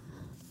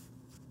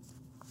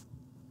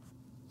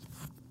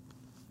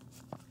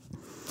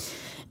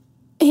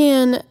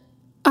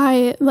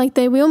I like,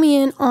 they wheel me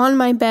in on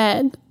my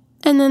bed,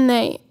 and then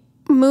they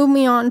move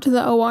me onto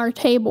the OR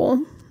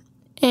table,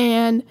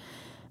 and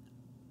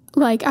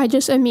like I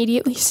just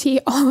immediately see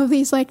all of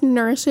these like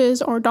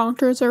nurses or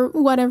doctors or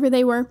whatever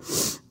they were,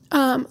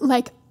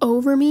 like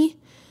over me,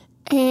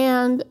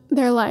 and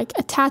they're like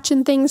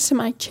attaching things to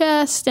my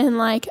chest and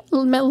like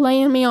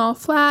laying me all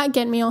flat,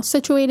 getting me all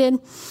situated.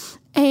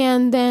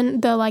 And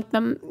then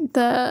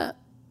the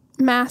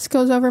mask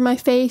goes over my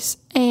face,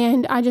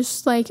 and I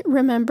just like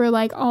remember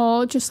like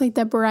all just like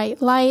the bright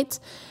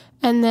lights,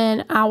 and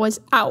then I was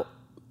out.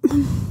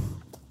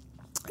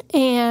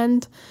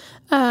 And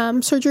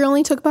surgery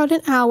only took about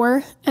an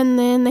hour, and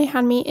then they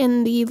had me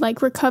in the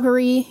like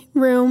recovery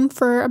room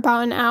for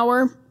about an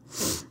hour.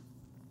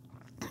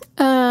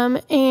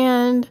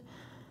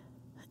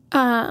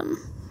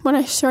 When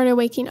I started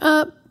waking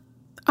up,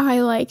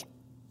 the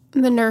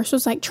nurse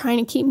was like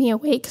trying to keep me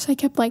awake because I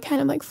kept like kind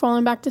of like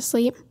falling back to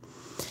sleep.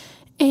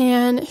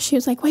 And she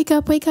was like, wake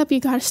up, you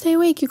gotta stay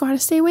awake.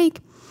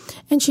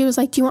 And she was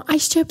like, do you want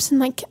ice chips? And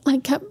like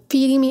kept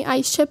feeding me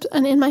ice chips.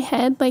 And in my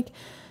head, like,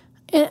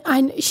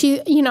 I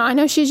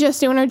know she's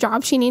just doing her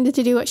job. She needed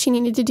to do what she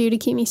needed to do to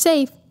keep me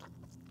safe.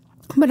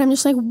 But I'm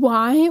just like,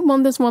 why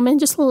won't this woman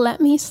just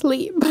let me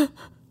sleep?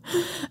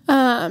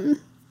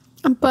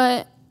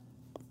 But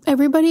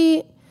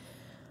everybody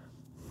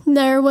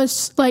there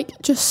was like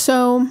just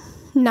so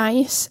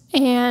nice,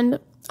 and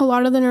a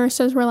lot of the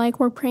nurses were like,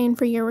 we're praying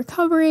for your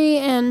recovery,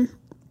 and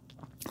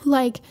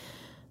like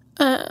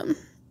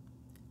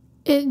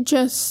it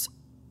just,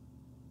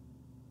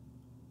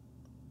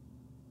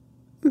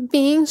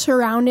 being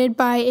surrounded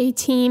by a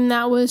team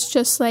that was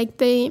just like,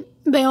 they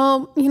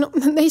all,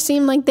 they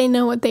seemed like they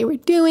know what they were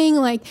doing.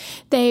 Like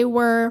they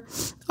were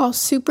all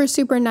super,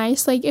 super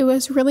nice. Like it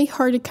was really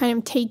hard to kind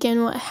of take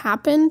in what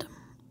happened.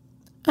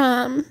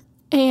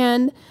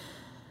 And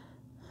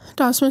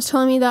Dawson was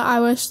telling me that I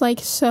was like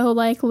so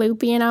like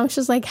loopy, and I was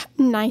just like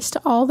nice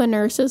to all the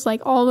nurses.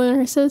 Like all the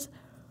nurses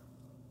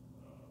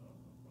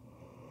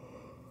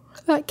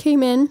that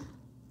came in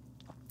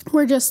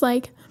were just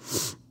like,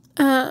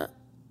 or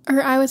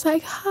I was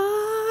like,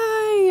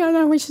 hi, and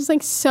I was just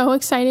like so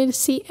excited to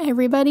see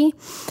everybody.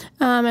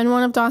 And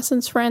one of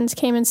Dawson's friends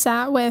came and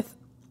sat with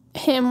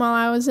him while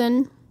I was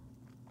in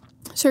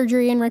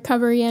surgery and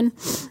recovery, and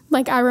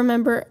like I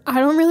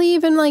don't really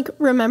even like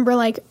remember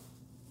like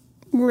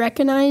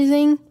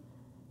recognizing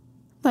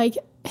like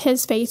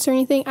his face or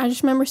anything. I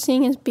just remember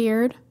seeing his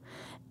beard,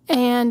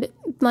 and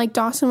like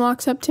Dawson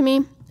walks up to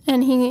me,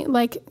 and he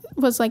like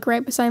was like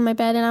right beside my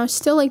bed, and I was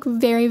still like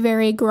very,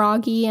 very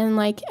groggy and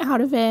like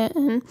out of it,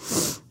 and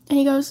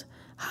he goes,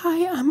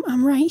 hi,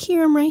 I'm right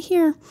here,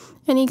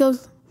 and he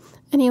goes,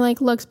 and he like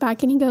looks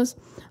back and he goes,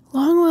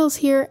 Longwell's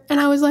here.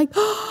 And I was like,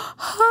 oh,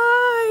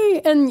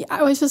 hi, and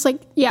I was just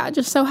like, yeah,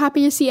 just so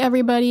happy to see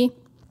everybody.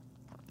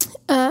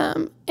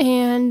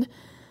 And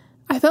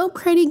I felt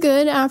pretty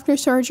good after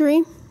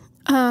surgery.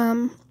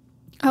 I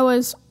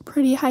was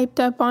pretty hyped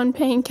up on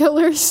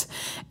painkillers,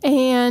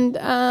 and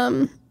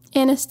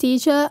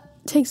anesthesia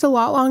takes a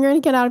lot longer to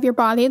get out of your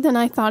body than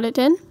I thought it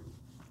did.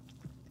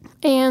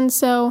 And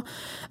so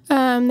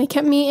they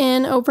kept me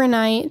in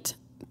overnight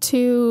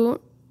for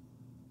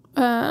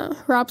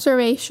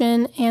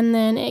observation, and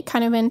then it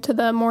kind of into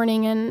the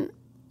morning and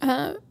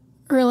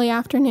early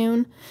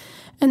afternoon.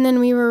 And then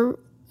we were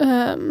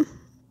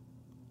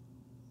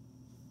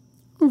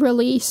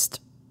released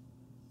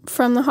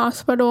from the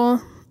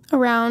hospital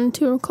around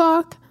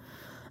 2:00.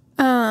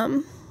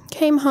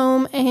 Came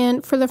home,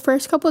 and for the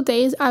first couple of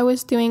days I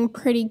was doing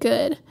pretty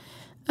good,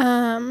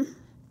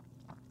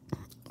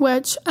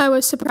 which I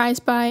was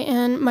surprised by,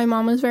 and my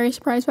mom was very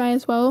surprised by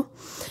as well.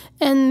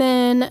 And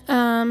then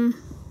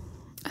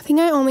I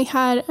think I only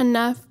had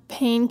enough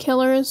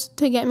painkillers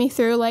to get me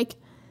through like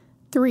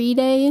 3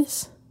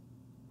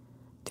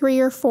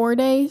 or 4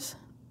 days.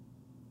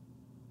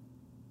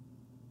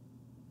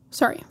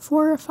 Sorry,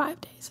 4 or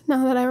 5 days,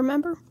 now that I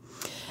remember.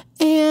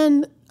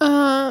 And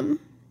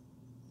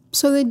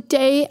So the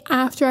day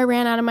after I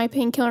ran out of my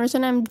painkillers,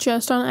 and I'm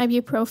just on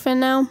ibuprofen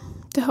now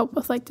to help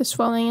with like the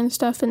swelling and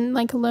stuff and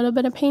like a little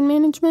bit of pain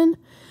management,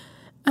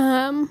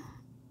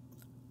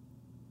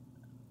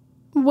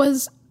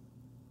 was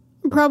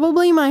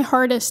probably my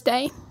hardest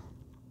day.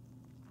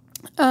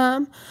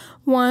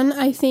 One,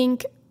 I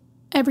think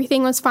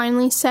everything was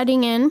finally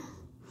setting in.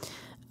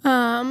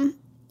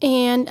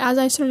 And as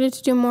I started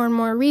to do more and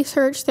more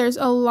research, there's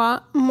a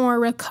lot more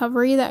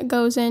recovery that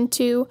goes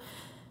into,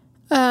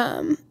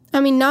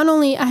 not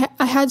only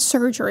I had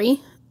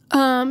surgery,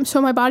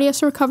 so my body has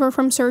to recover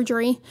from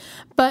surgery,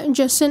 but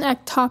just an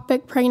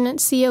ectopic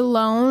pregnancy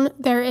alone,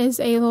 there is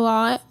a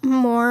lot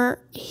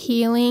more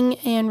healing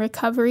and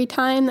recovery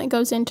time that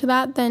goes into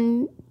that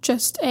than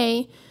just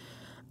I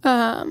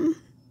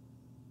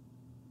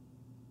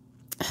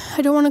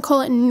don't want to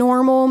call it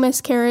normal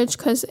miscarriage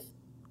because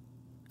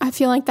I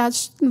feel like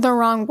that's the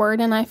wrong word,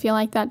 and I feel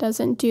like that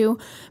doesn't do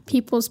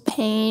people's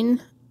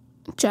pain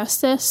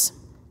justice.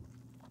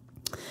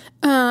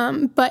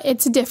 But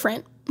it's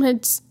different.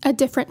 It's a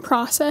different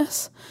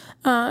process.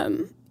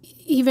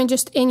 Even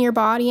just in your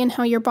body and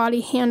how your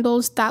body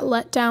handles that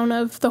letdown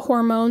of the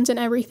hormones and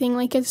everything,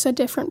 like it's a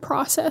different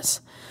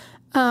process.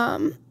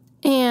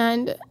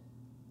 And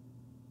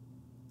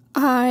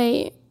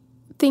I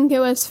think it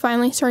was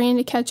finally starting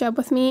to catch up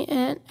with me,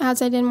 and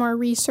as I did more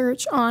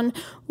research on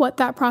what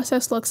that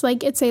process looks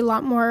like, it's a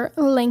lot more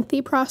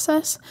lengthy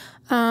process.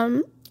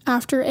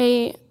 After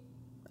a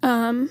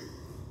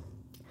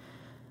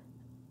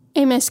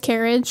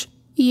miscarriage,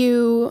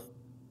 you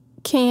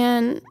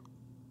can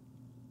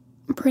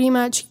pretty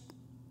much,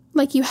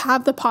 like, you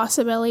have the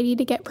possibility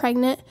to get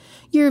pregnant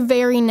your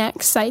very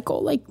next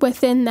cycle, like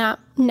within that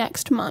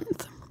next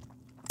month.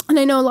 And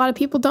I know a lot of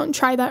people don't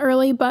try that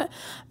early, but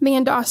me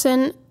and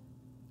Dawson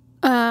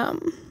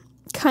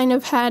kind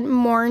of had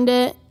mourned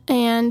it,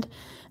 and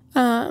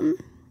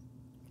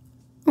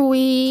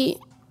we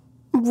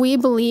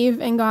believe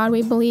in God,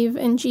 we believe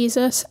in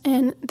Jesus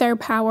and their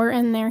power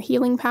and their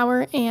healing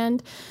power,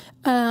 and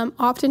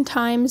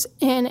oftentimes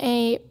in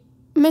a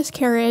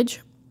miscarriage,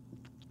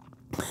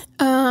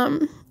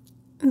 the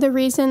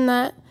reason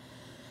that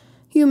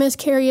you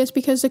miscarry is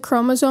because the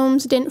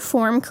chromosomes didn't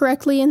form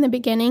correctly in the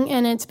beginning,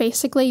 and it's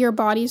basically your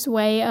body's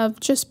way of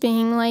just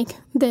being like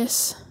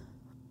this.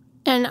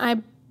 And I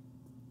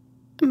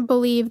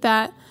believe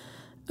that,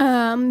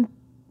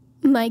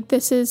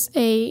 this is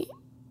a,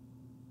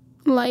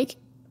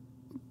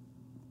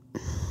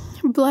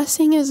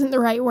 blessing isn't the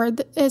right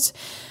word. This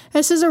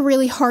is a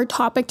really hard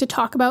topic to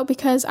talk about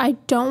because I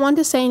don't want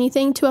to say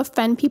anything to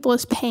offend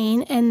people's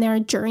pain and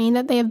their journey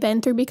that they have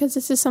been through, because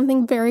this is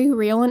something very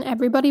real and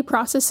everybody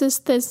processes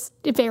this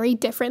very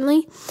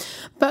differently.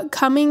 But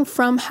coming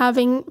from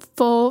having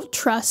full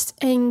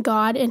trust in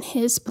God and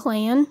His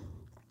plan,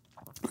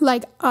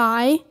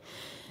 I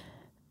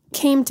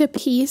came to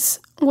peace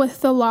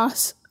with the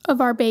loss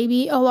of our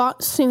baby a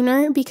lot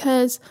sooner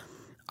because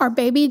our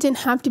baby didn't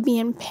have to be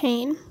in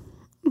pain.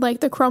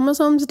 The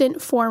chromosomes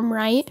didn't form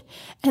right,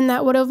 and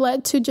that would have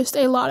led to just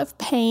a lot of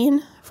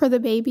pain for the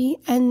baby.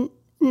 And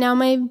now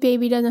my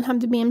baby doesn't have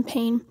to be in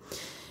pain.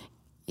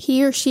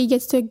 He or she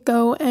gets to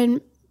go and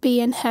be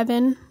in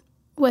heaven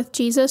with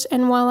Jesus.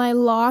 And while I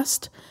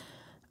lost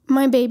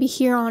my baby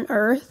here on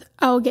earth,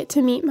 I'll get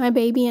to meet my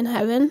baby in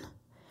heaven.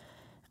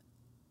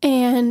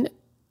 And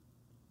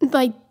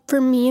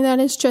for me, that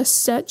is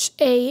just such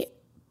a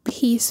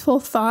peaceful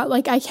thought.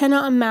 I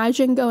cannot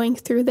imagine going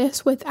through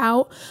this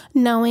without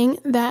knowing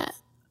that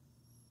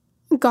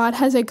God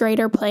has a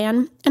greater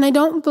plan. And I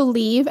don't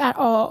believe at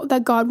all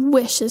that God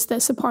wishes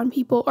this upon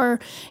people or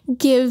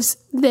gives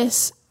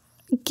this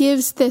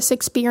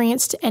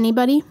experience to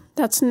anybody.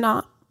 That's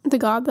not the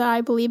God that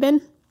I believe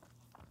in.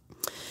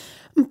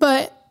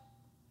 But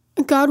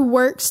God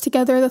works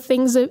together the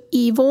things of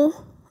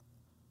evil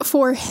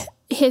for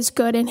His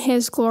good and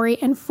His glory,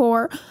 and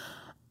for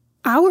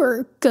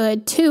our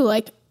good too.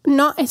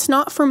 It's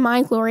not for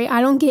my glory.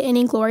 I don't get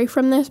any glory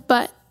from this,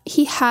 but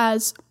He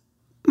has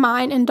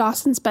mine and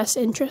Dawson's best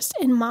interest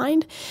in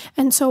mind.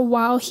 And so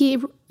while he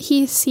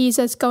sees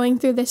us going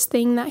through this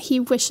thing that He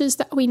wishes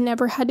that we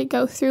never had to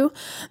go through,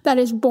 that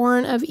is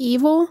born of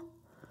evil,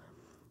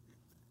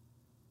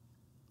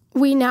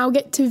 we now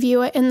get to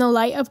view it in the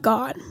light of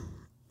God.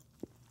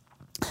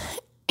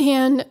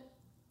 And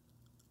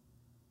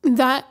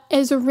that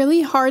is a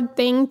really hard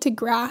thing to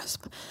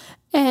grasp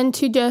and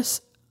to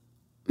just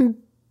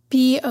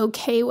be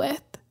okay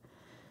with.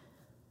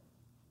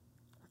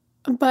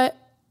 But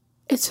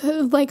it's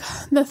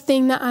the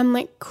thing that I'm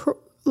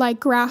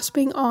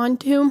grasping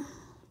onto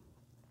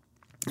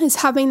is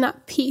having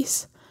that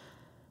peace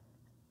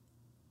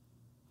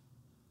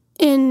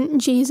in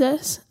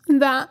Jesus,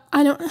 that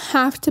I don't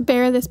have to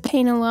bear this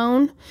pain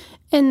alone,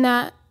 and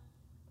that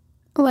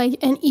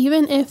and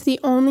even if the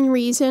only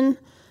reason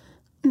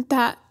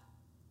that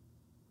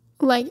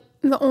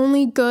the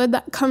only good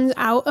that comes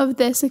out of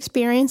this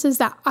experience is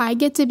that I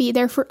get to be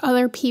there for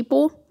other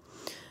people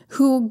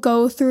who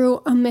go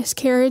through a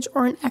miscarriage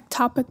or an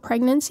ectopic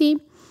pregnancy,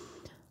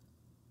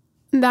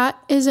 that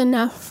is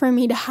enough for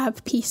me to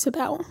have peace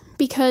about.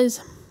 because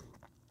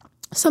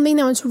something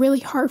that was really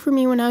hard for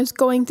me when I was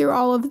going through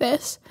all of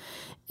this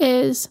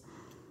is,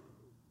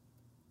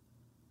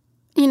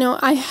 you know,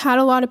 I had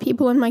a lot of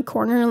people in my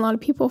corner and a lot of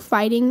people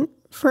fighting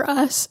for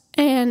us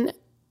and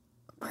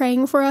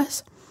praying for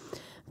us.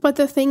 But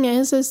the thing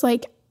is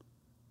like,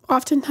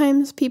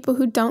 oftentimes people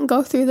who don't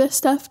go through this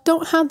stuff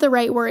don't have the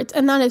right words,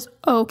 and that is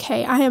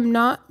okay. I am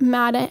not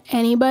mad at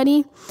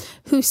anybody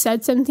who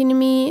said something to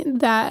me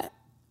that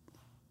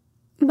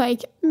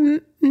like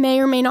may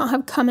or may not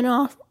have come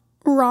off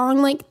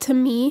wrong, like to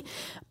me,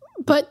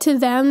 but to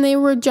them, they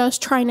were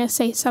just trying to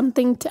say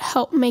something to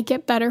help make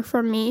it better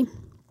for me.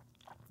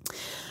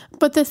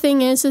 But the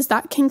thing is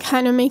that can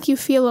kind of make you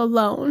feel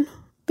alone,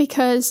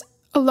 because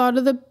a lot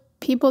of the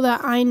people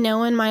that I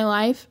know in my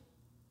life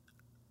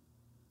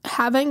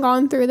haven't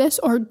gone through this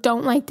or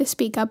don't like to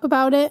speak up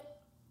about it,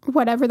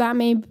 whatever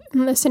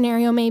the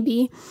scenario may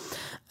be.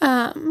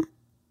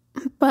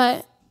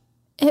 But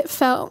it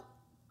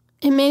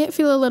made it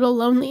feel a little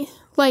lonely.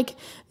 Like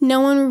no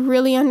one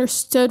really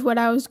understood what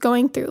I was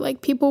going through.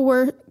 Like people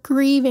were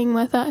grieving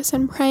with us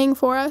and praying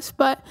for us,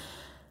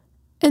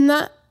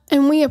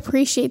 and we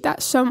appreciate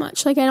that so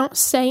much. Like I don't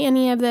say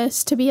any of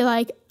this to be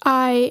like,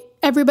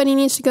 everybody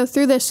needs to go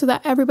through this so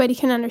that everybody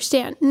can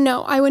understand.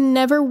 No, I would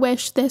never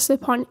wish this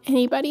upon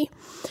anybody.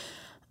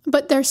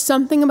 But there's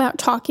something about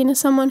talking to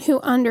someone who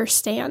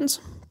understands.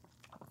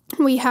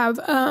 We have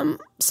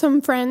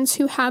some friends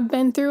who have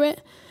been through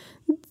it,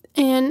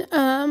 and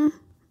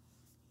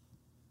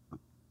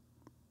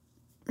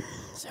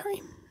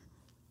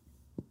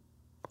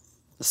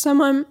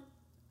someone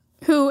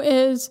who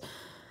is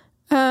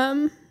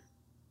kind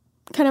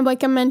of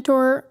like a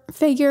mentor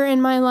figure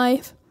in my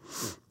life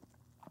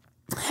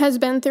has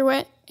been through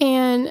it,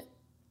 and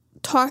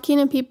talking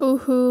to people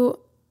who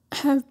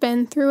have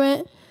been through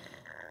it,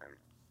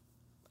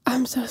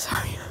 I'm so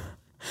sorry.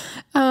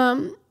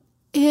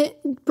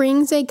 It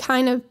brings a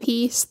kind of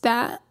peace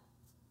that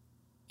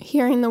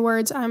hearing the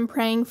words "I'm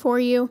praying for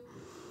you"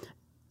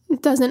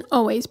 doesn't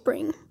always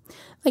bring.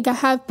 Like I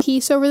have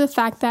peace over the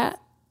fact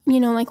that, you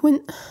know, like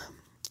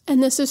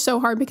and this is so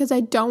hard because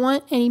I don't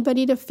want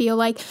anybody to feel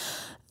like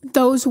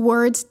those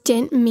words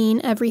didn't mean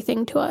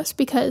everything to us,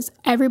 because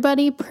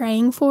everybody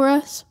praying for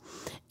us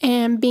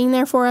and being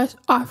there for us,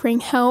 offering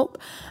help,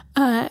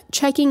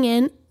 checking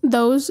in,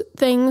 those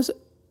things,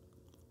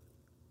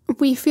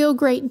 we feel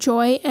great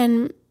joy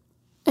and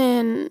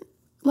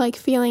like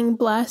feeling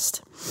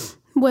blessed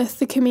with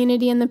the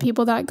community and the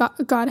people that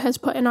God has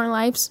put in our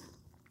lives.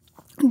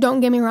 Don't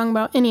get me wrong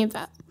about any of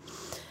that.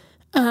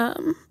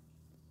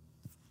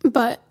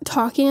 But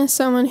talking to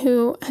someone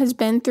who has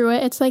been through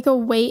it, it's like a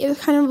weight is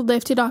kind of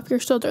lifted off your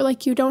shoulder.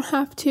 Like you don't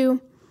have to,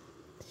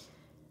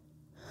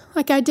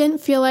 like I didn't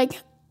feel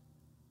like,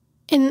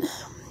 and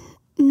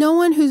no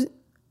one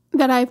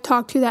that I've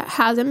talked to that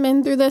hasn't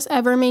been through this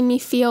ever made me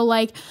feel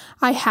like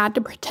I had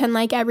to pretend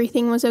like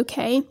everything was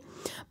okay.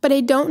 But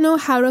I don't know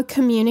how to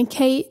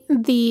communicate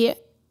the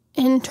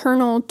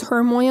internal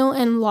turmoil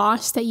and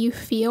loss that you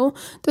feel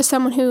to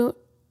someone who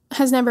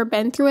has never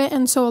been through it.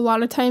 And so a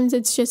lot of times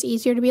it's just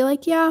easier to be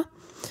like, yeah,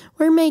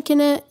 we're making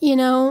it, you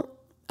know,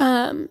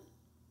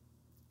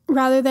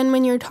 rather than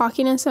when you're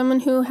talking to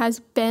someone who has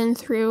been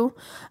through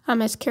a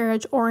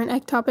miscarriage or an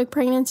ectopic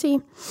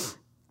pregnancy.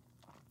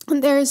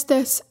 There's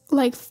this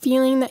like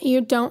feeling that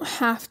you don't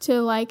have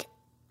to like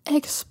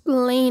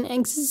explain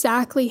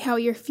exactly how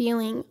you're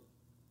feeling,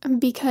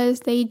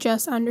 because they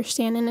just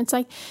understand. And it's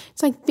like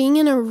being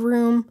in a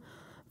room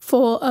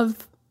full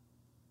of,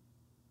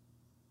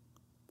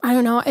 I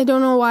don't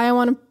know why I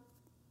want to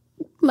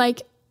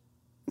like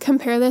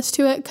compare this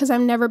to it, because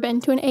I've never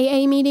been to an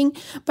AA meeting,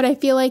 but I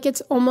feel like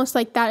it's almost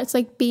like that. It's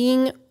like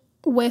being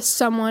with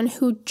someone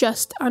who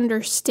just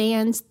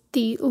understands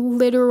the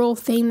literal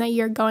thing that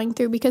you're going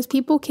through, because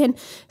people can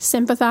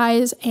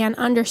sympathize and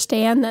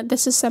understand that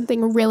this is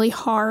something really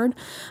hard,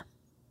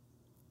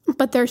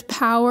 but there's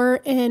power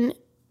in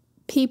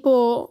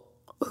people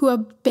who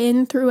have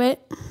been through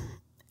it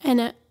and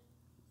a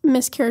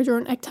miscarriage or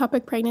an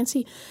ectopic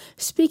pregnancy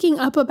speaking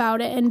up about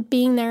it and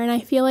being there. And I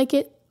feel like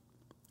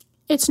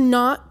it's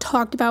not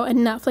talked about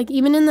enough. Like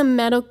even in the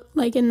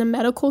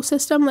medical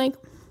system, like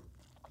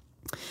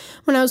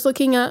when I was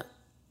looking at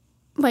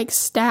like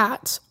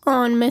stats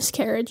on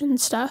miscarriage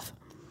and stuff,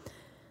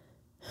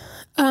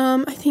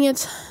 I think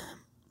it's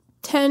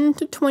 10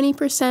 to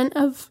 20%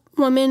 of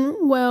women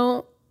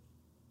will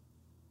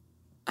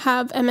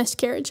have a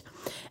miscarriage.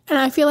 And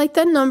I feel like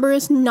that number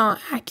is not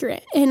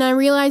accurate. And I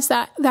realize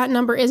that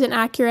number isn't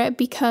accurate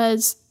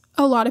because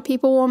a lot of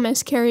people will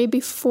miscarry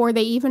before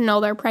they even know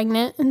they're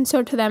pregnant. And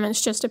so to them,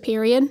 it's just a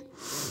period.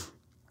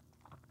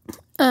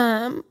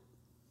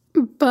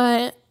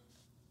 But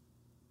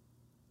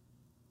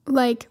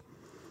like,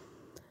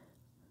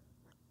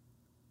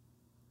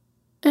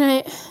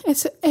 and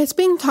it's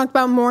being talked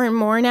about more and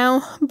more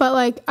now, but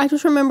like I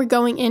just remember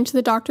going into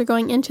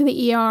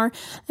the ER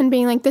and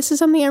being like, this is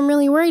something I'm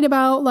really worried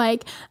about.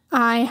 Like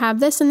I have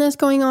this and this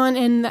going on,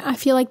 and I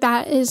feel like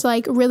that is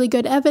like really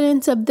good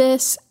evidence of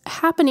this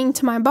happening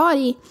to my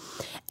body.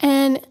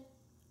 And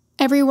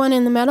everyone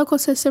in the medical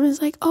system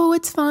is like, oh,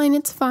 it's fine.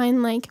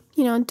 Like,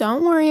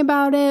 don't worry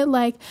about it.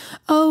 Like,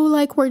 oh,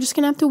 like, we're just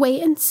going to have to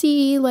wait and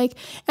see. Like,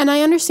 and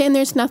I understand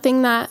there's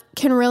nothing that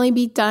can really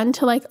be done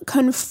to like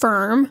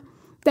confirm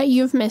that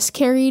you've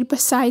miscarried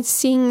besides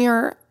seeing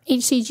your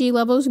HCG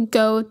levels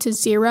go to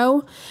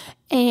 0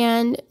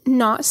 and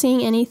not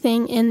seeing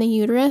anything in the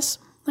uterus.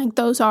 Like,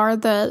 those are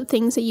the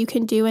things that you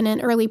can do in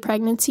an early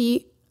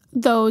pregnancy.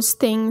 Those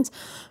things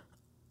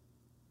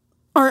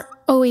aren't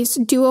always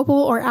doable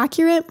or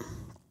accurate.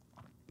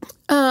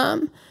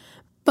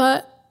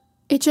 But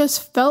it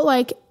just felt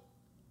like,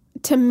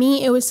 to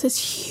me, it was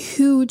this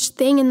huge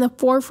thing in the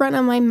forefront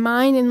of my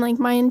mind, and like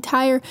my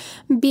entire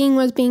being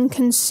was being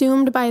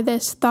consumed by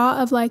this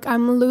thought of like,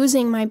 I'm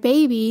losing my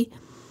baby.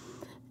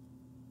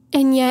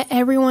 And yet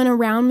everyone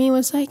around me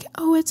was like,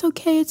 oh, it's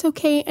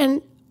okay.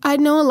 And I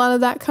know a lot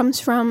of that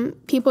comes from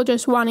people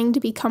just wanting to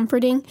be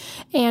comforting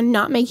and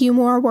not make you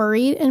more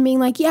worried and being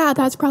like, yeah,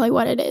 that's probably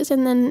what it is.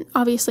 And then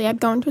obviously I'd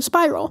go into a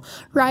spiral,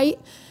 right?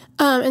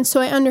 And so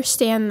I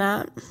understand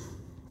that.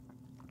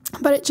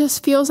 But it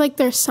just feels like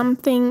there's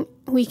something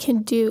we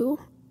can do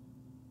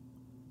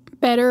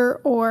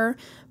better or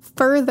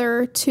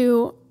further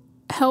to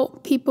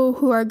help people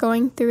who are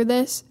going through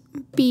this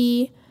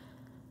be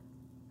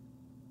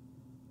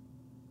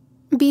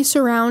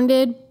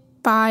surrounded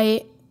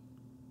by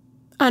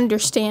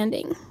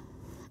understanding.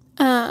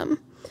 And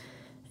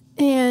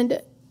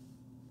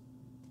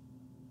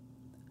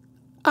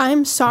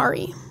I'm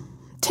sorry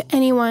to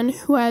anyone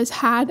who has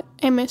had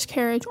a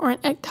miscarriage or an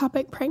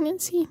ectopic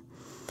pregnancy.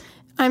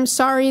 I'm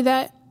sorry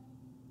that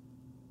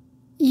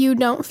you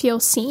don't feel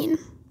seen.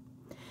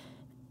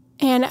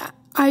 And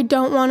I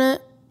don't want to,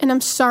 and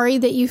I'm sorry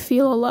that you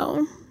feel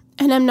alone.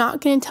 And I'm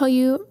not going to tell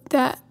you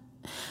that.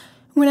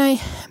 When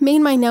I made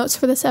my notes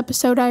for this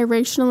episode, I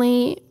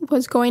originally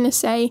was going to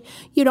say,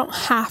 you don't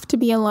have to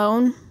be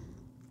alone.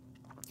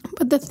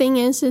 But the thing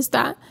is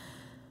that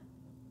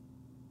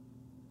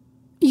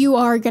you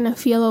are going to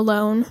feel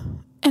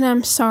alone. And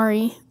I'm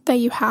sorry that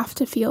you have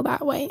to feel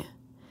that way.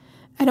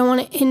 I don't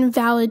want to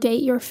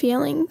invalidate your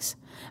feelings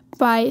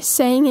by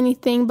saying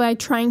anything, by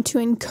trying to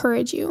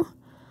encourage you.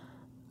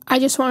 I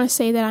just want to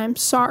say that I'm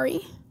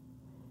sorry.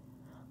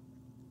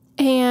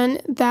 And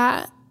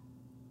that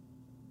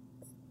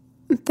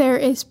there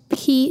is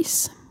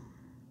peace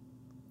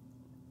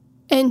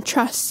in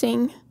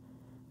trusting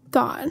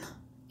God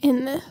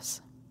in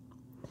this.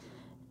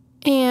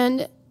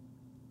 And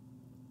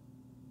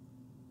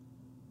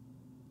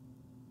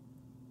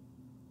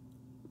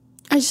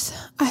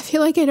I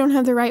feel like I don't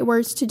have the right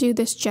words to do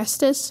this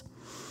justice,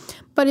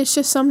 but it's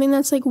just something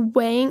that's like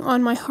weighing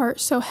on my heart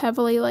so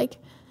heavily, like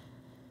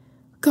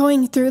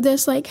going through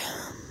this, like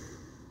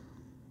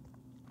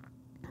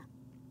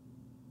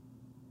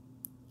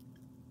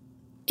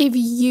if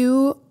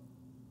you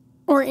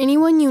or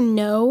anyone you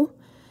know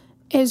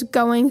is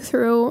going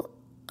through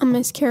a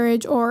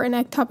miscarriage or an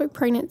ectopic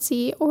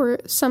pregnancy or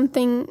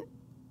something,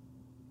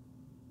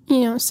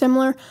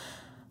 similar,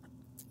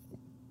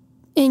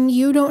 and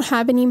you don't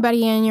have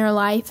anybody in your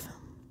life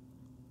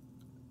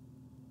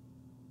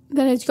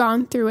that has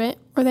gone through it,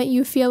 or that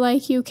you feel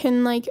like you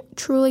can like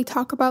truly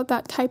talk about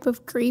that type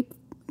of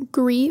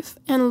grief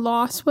and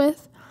loss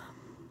with,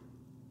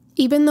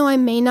 even though I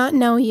may not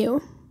know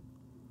you,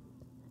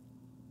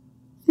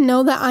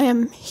 know that I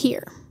am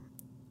here.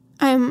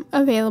 I am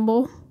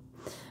available.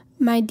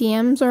 My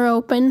DMs are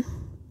open.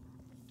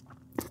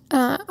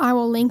 I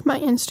will link my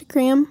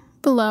Instagram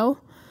below.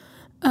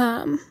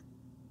 And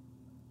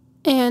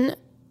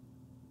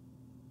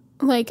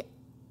like,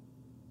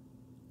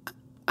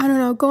 I don't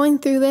know, going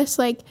through this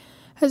like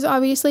has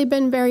obviously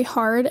been very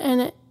hard,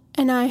 and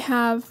I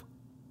have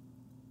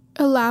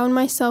allowed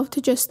myself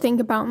to just think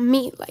about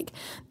me. Like,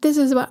 this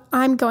is what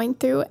I'm going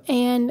through,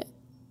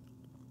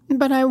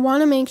 but I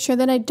want to make sure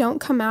that I don't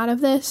come out of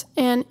this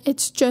and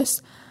it's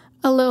just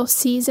a little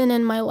season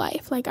in my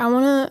life. Like, I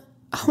want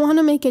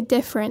to make a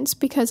difference,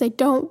 because I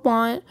don't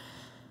want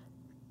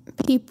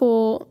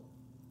people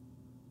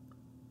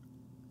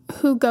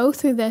who go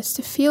through this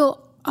to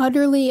feel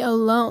utterly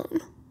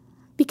alone.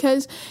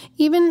 Because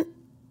even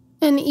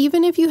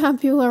if you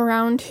have people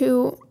around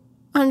who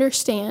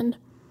understand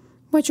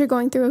what you're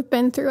going through, have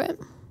been through it,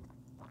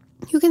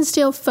 you can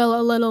still feel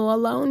a little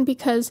alone,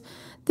 because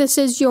this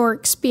is your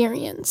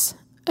experience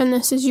and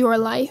this is your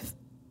life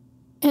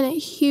and a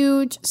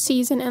huge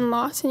season and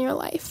loss in your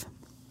life.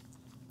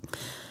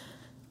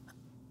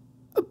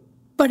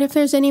 But if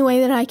there's any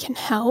way that I can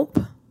help,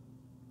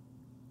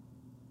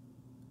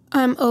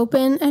 I'm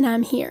open and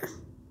I'm here.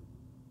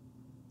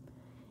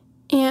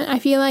 And I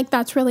feel like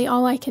that's really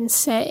all I can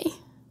say.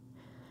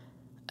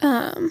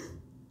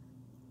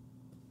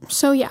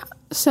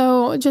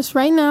 So just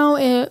right now,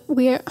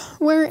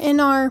 we're in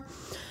our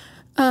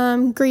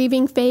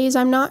grieving phase.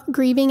 I'm not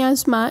grieving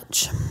as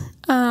much.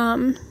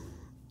 I'm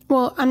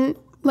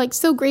like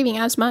still grieving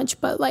as much,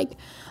 but like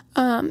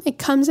it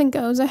comes and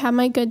goes. I have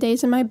my good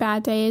days and my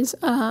bad days.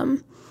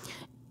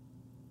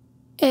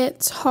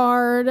 It's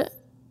hard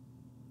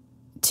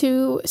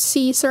to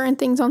see certain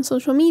things on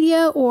social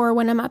media, or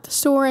when I'm at the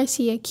store, I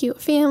see a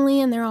cute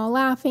family and they're all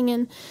laughing,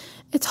 and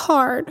it's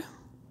hard.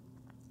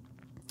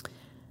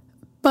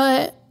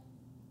 But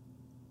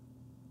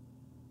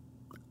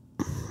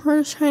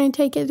we're just trying to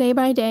take it day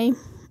by day.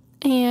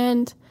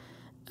 And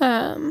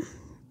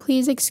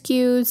please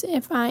excuse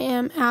if I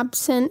am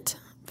absent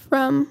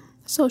from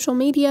social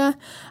media.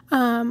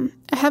 I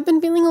have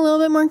been feeling a little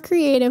bit more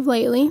creative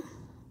lately,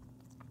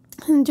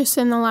 and just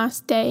in the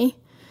last day.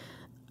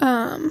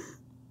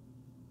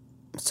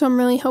 So I'm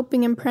really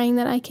hoping and praying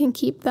that I can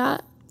keep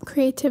that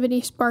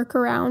creativity spark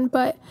around.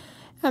 But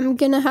I'm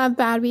going to have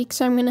bad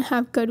weeks. I'm going to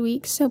have good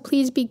weeks. So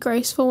please be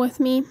graceful with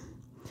me.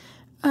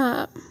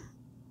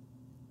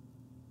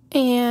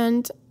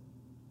 And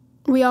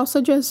we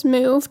also just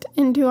moved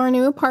into our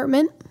new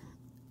apartment,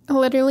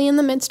 literally in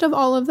the midst of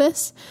all of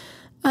this.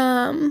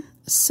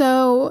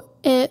 So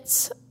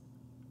it's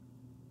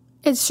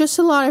just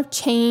a lot of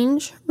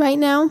change right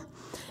now.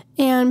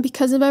 And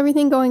because of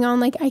everything going on,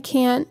 like, I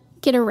can't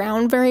get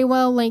around very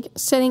well. Like,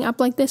 sitting up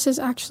like this is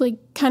actually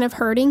kind of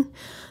hurting.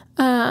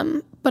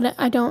 But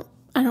I don't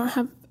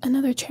have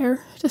another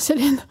chair to sit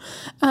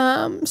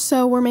in.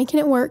 So we're making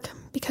it work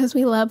because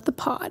we love the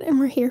pod and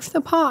we're here for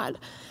the pod.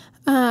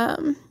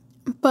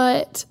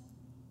 But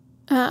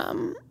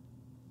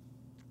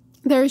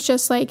there's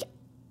just, like,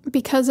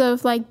 because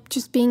of, like,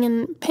 just being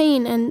in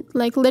pain and,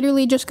 like,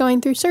 literally just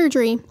going through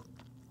surgery,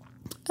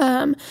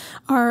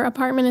 our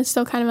apartment is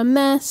still kind of a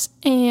mess.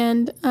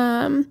 And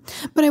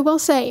but I will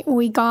say,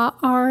 we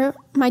got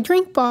my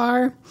drink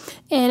bar,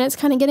 and it's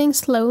kind of getting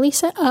slowly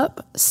set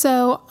up.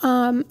 So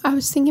I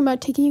was thinking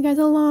about taking you guys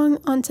along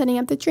on setting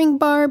up the drink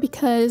bar,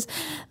 because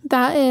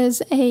that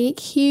is a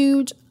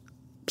huge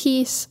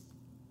piece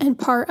and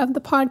part of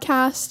the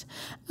podcast.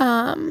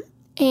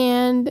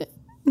 And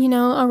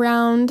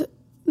around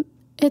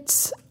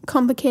its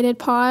complicated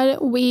pod,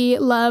 we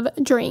love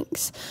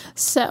drinks.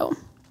 So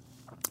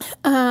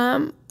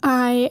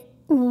I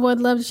would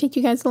love to take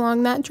you guys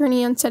along that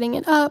journey on setting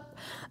it up.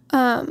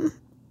 And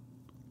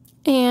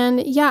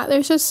yeah,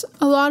 there's just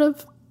a lot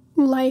of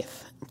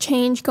life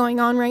change going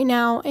on right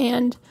now,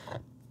 and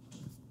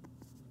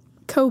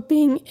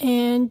coping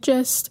and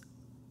just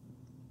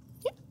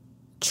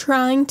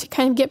trying to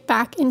kind of get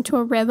back into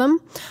a rhythm.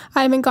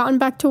 I haven't gotten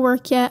back to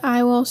work yet.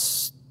 I will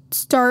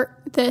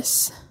start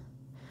this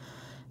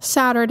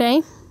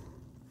Saturday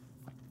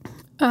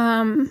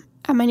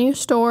at my new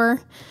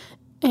store.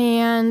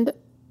 And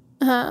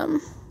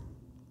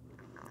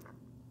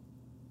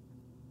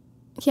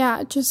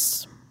yeah,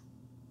 just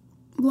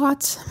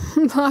lots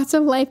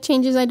of life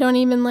changes. I don't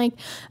even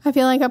I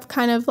feel like I've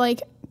kind of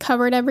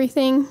covered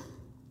everything.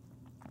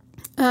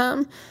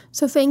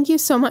 So thank you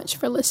so much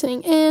for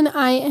listening in.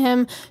 I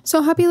am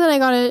so happy that I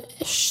got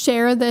to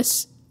share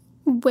this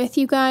with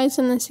you guys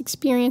and this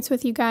experience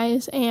with you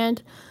guys,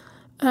 and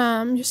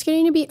just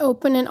getting to be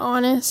open and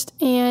honest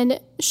and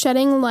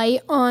shedding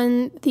light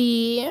on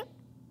the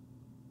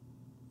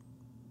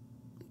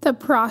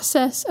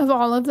process of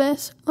all of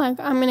this. I'm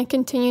going to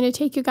continue to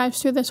take you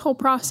guys through this whole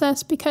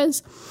process,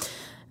 because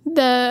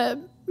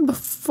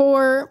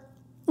before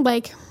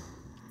me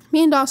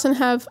and Dawson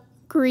have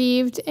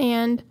grieved,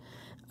 and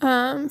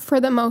for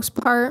the most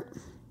part,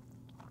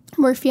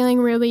 we're feeling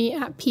really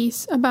at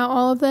peace about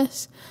all of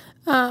this.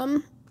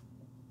 Kind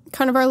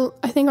of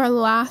our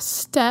last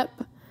step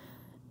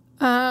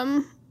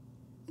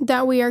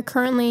that we are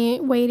currently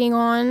waiting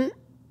on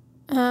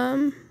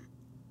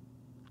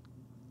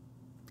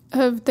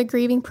of the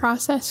grieving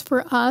process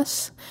for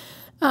us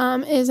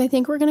is, I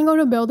think we're going to go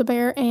to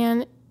Build-A-Bear.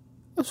 And it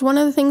was one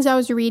of the things I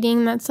was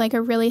reading that's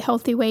a really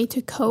healthy way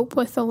to cope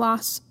with the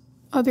loss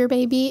of your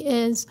baby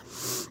is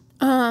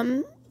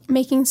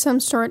making some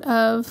sort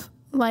of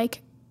not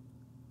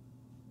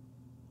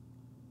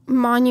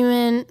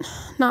monument,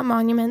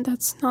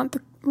 that's not the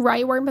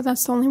right word, but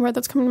that's the only word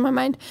that's coming to my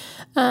mind.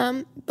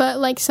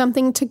 But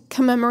something to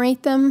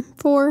commemorate them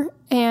for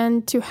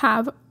and to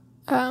have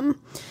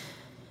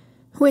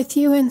with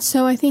you. And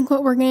so I think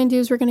what we're going to do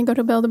is we're going to go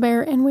to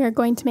Build-A-Bear, and we are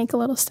going to make a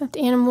little stuffed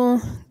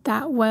animal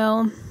that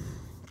will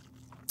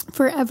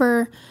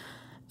forever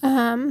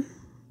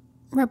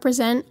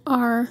represent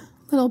our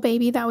little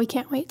baby that we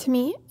can't wait to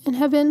meet in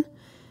heaven.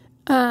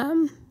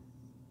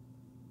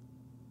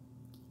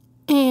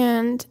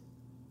 And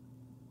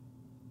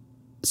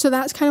so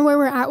that's kind of where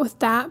we're at with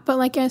that.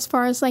 But as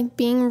far as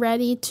being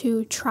ready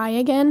to try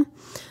again,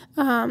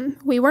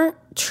 we weren't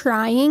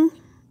trying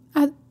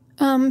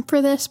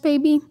for this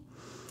baby.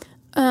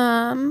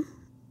 And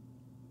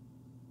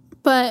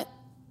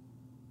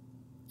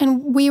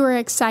we were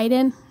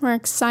excited. We're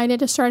excited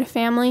to start a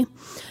family,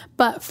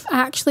 but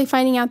actually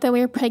finding out that we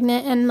were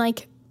pregnant and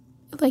it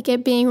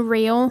being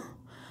real,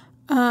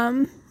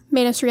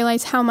 made us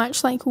realize how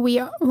much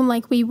we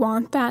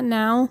want that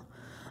now.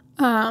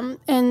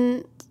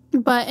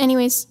 But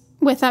anyways,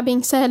 with that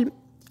being said,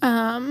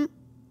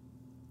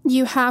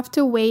 you have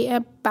to wait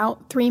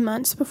about 3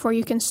 months before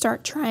you can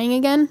start trying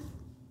again.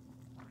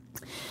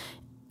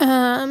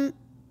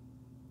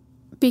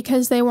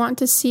 because they want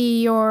to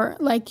see your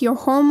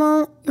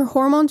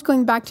hormones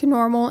going back to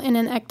normal in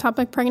an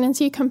ectopic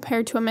pregnancy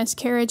compared to a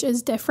miscarriage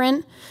is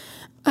different.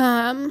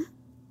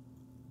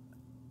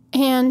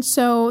 And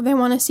so they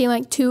want to see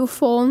like 2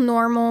 full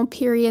normal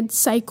period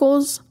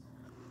cycles,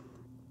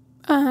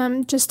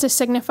 just to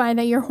signify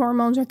that your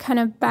hormones are kind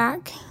of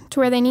back to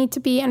where they need to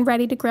be and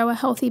ready to grow a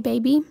healthy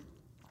baby.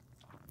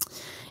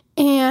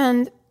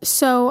 And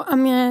so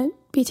I'm going to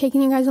be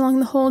taking you guys along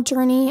the whole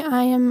journey.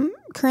 I am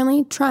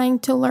currently trying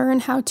to learn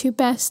how to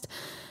best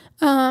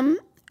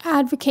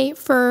advocate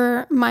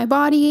for my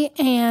body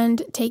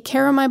and take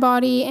care of my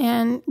body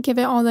and give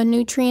it all the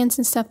nutrients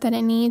and stuff that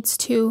it needs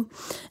to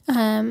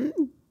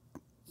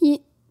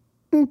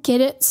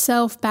get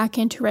itself back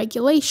into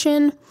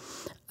regulation.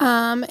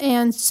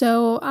 And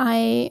so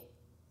I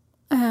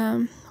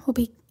will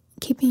be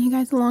keeping you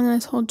guys along on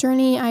this whole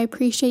journey. I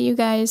appreciate you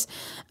guys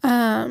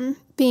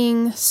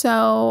being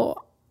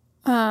so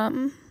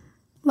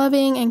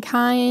loving and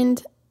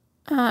kind.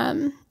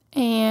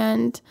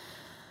 And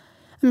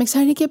I'm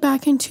excited to get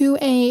back into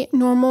a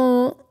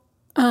normal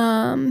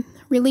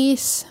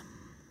release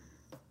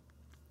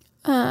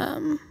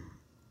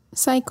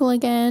cycle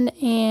again.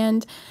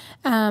 And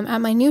at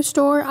my new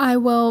store,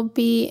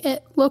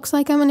 it looks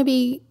like I'm going to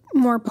be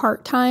more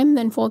part-time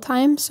than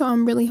full-time. So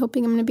I'm really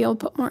hoping I'm going to be able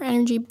to put more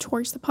energy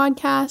towards the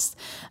podcast,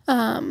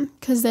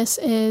 because this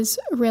is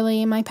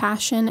really my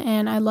passion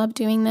and I love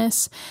doing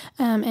this,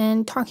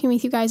 and talking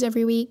with you guys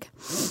every week.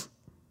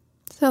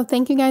 So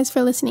thank you guys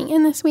for listening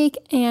in this week,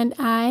 and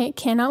I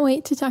cannot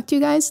wait to talk to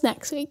you guys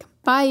next week.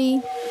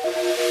 Bye.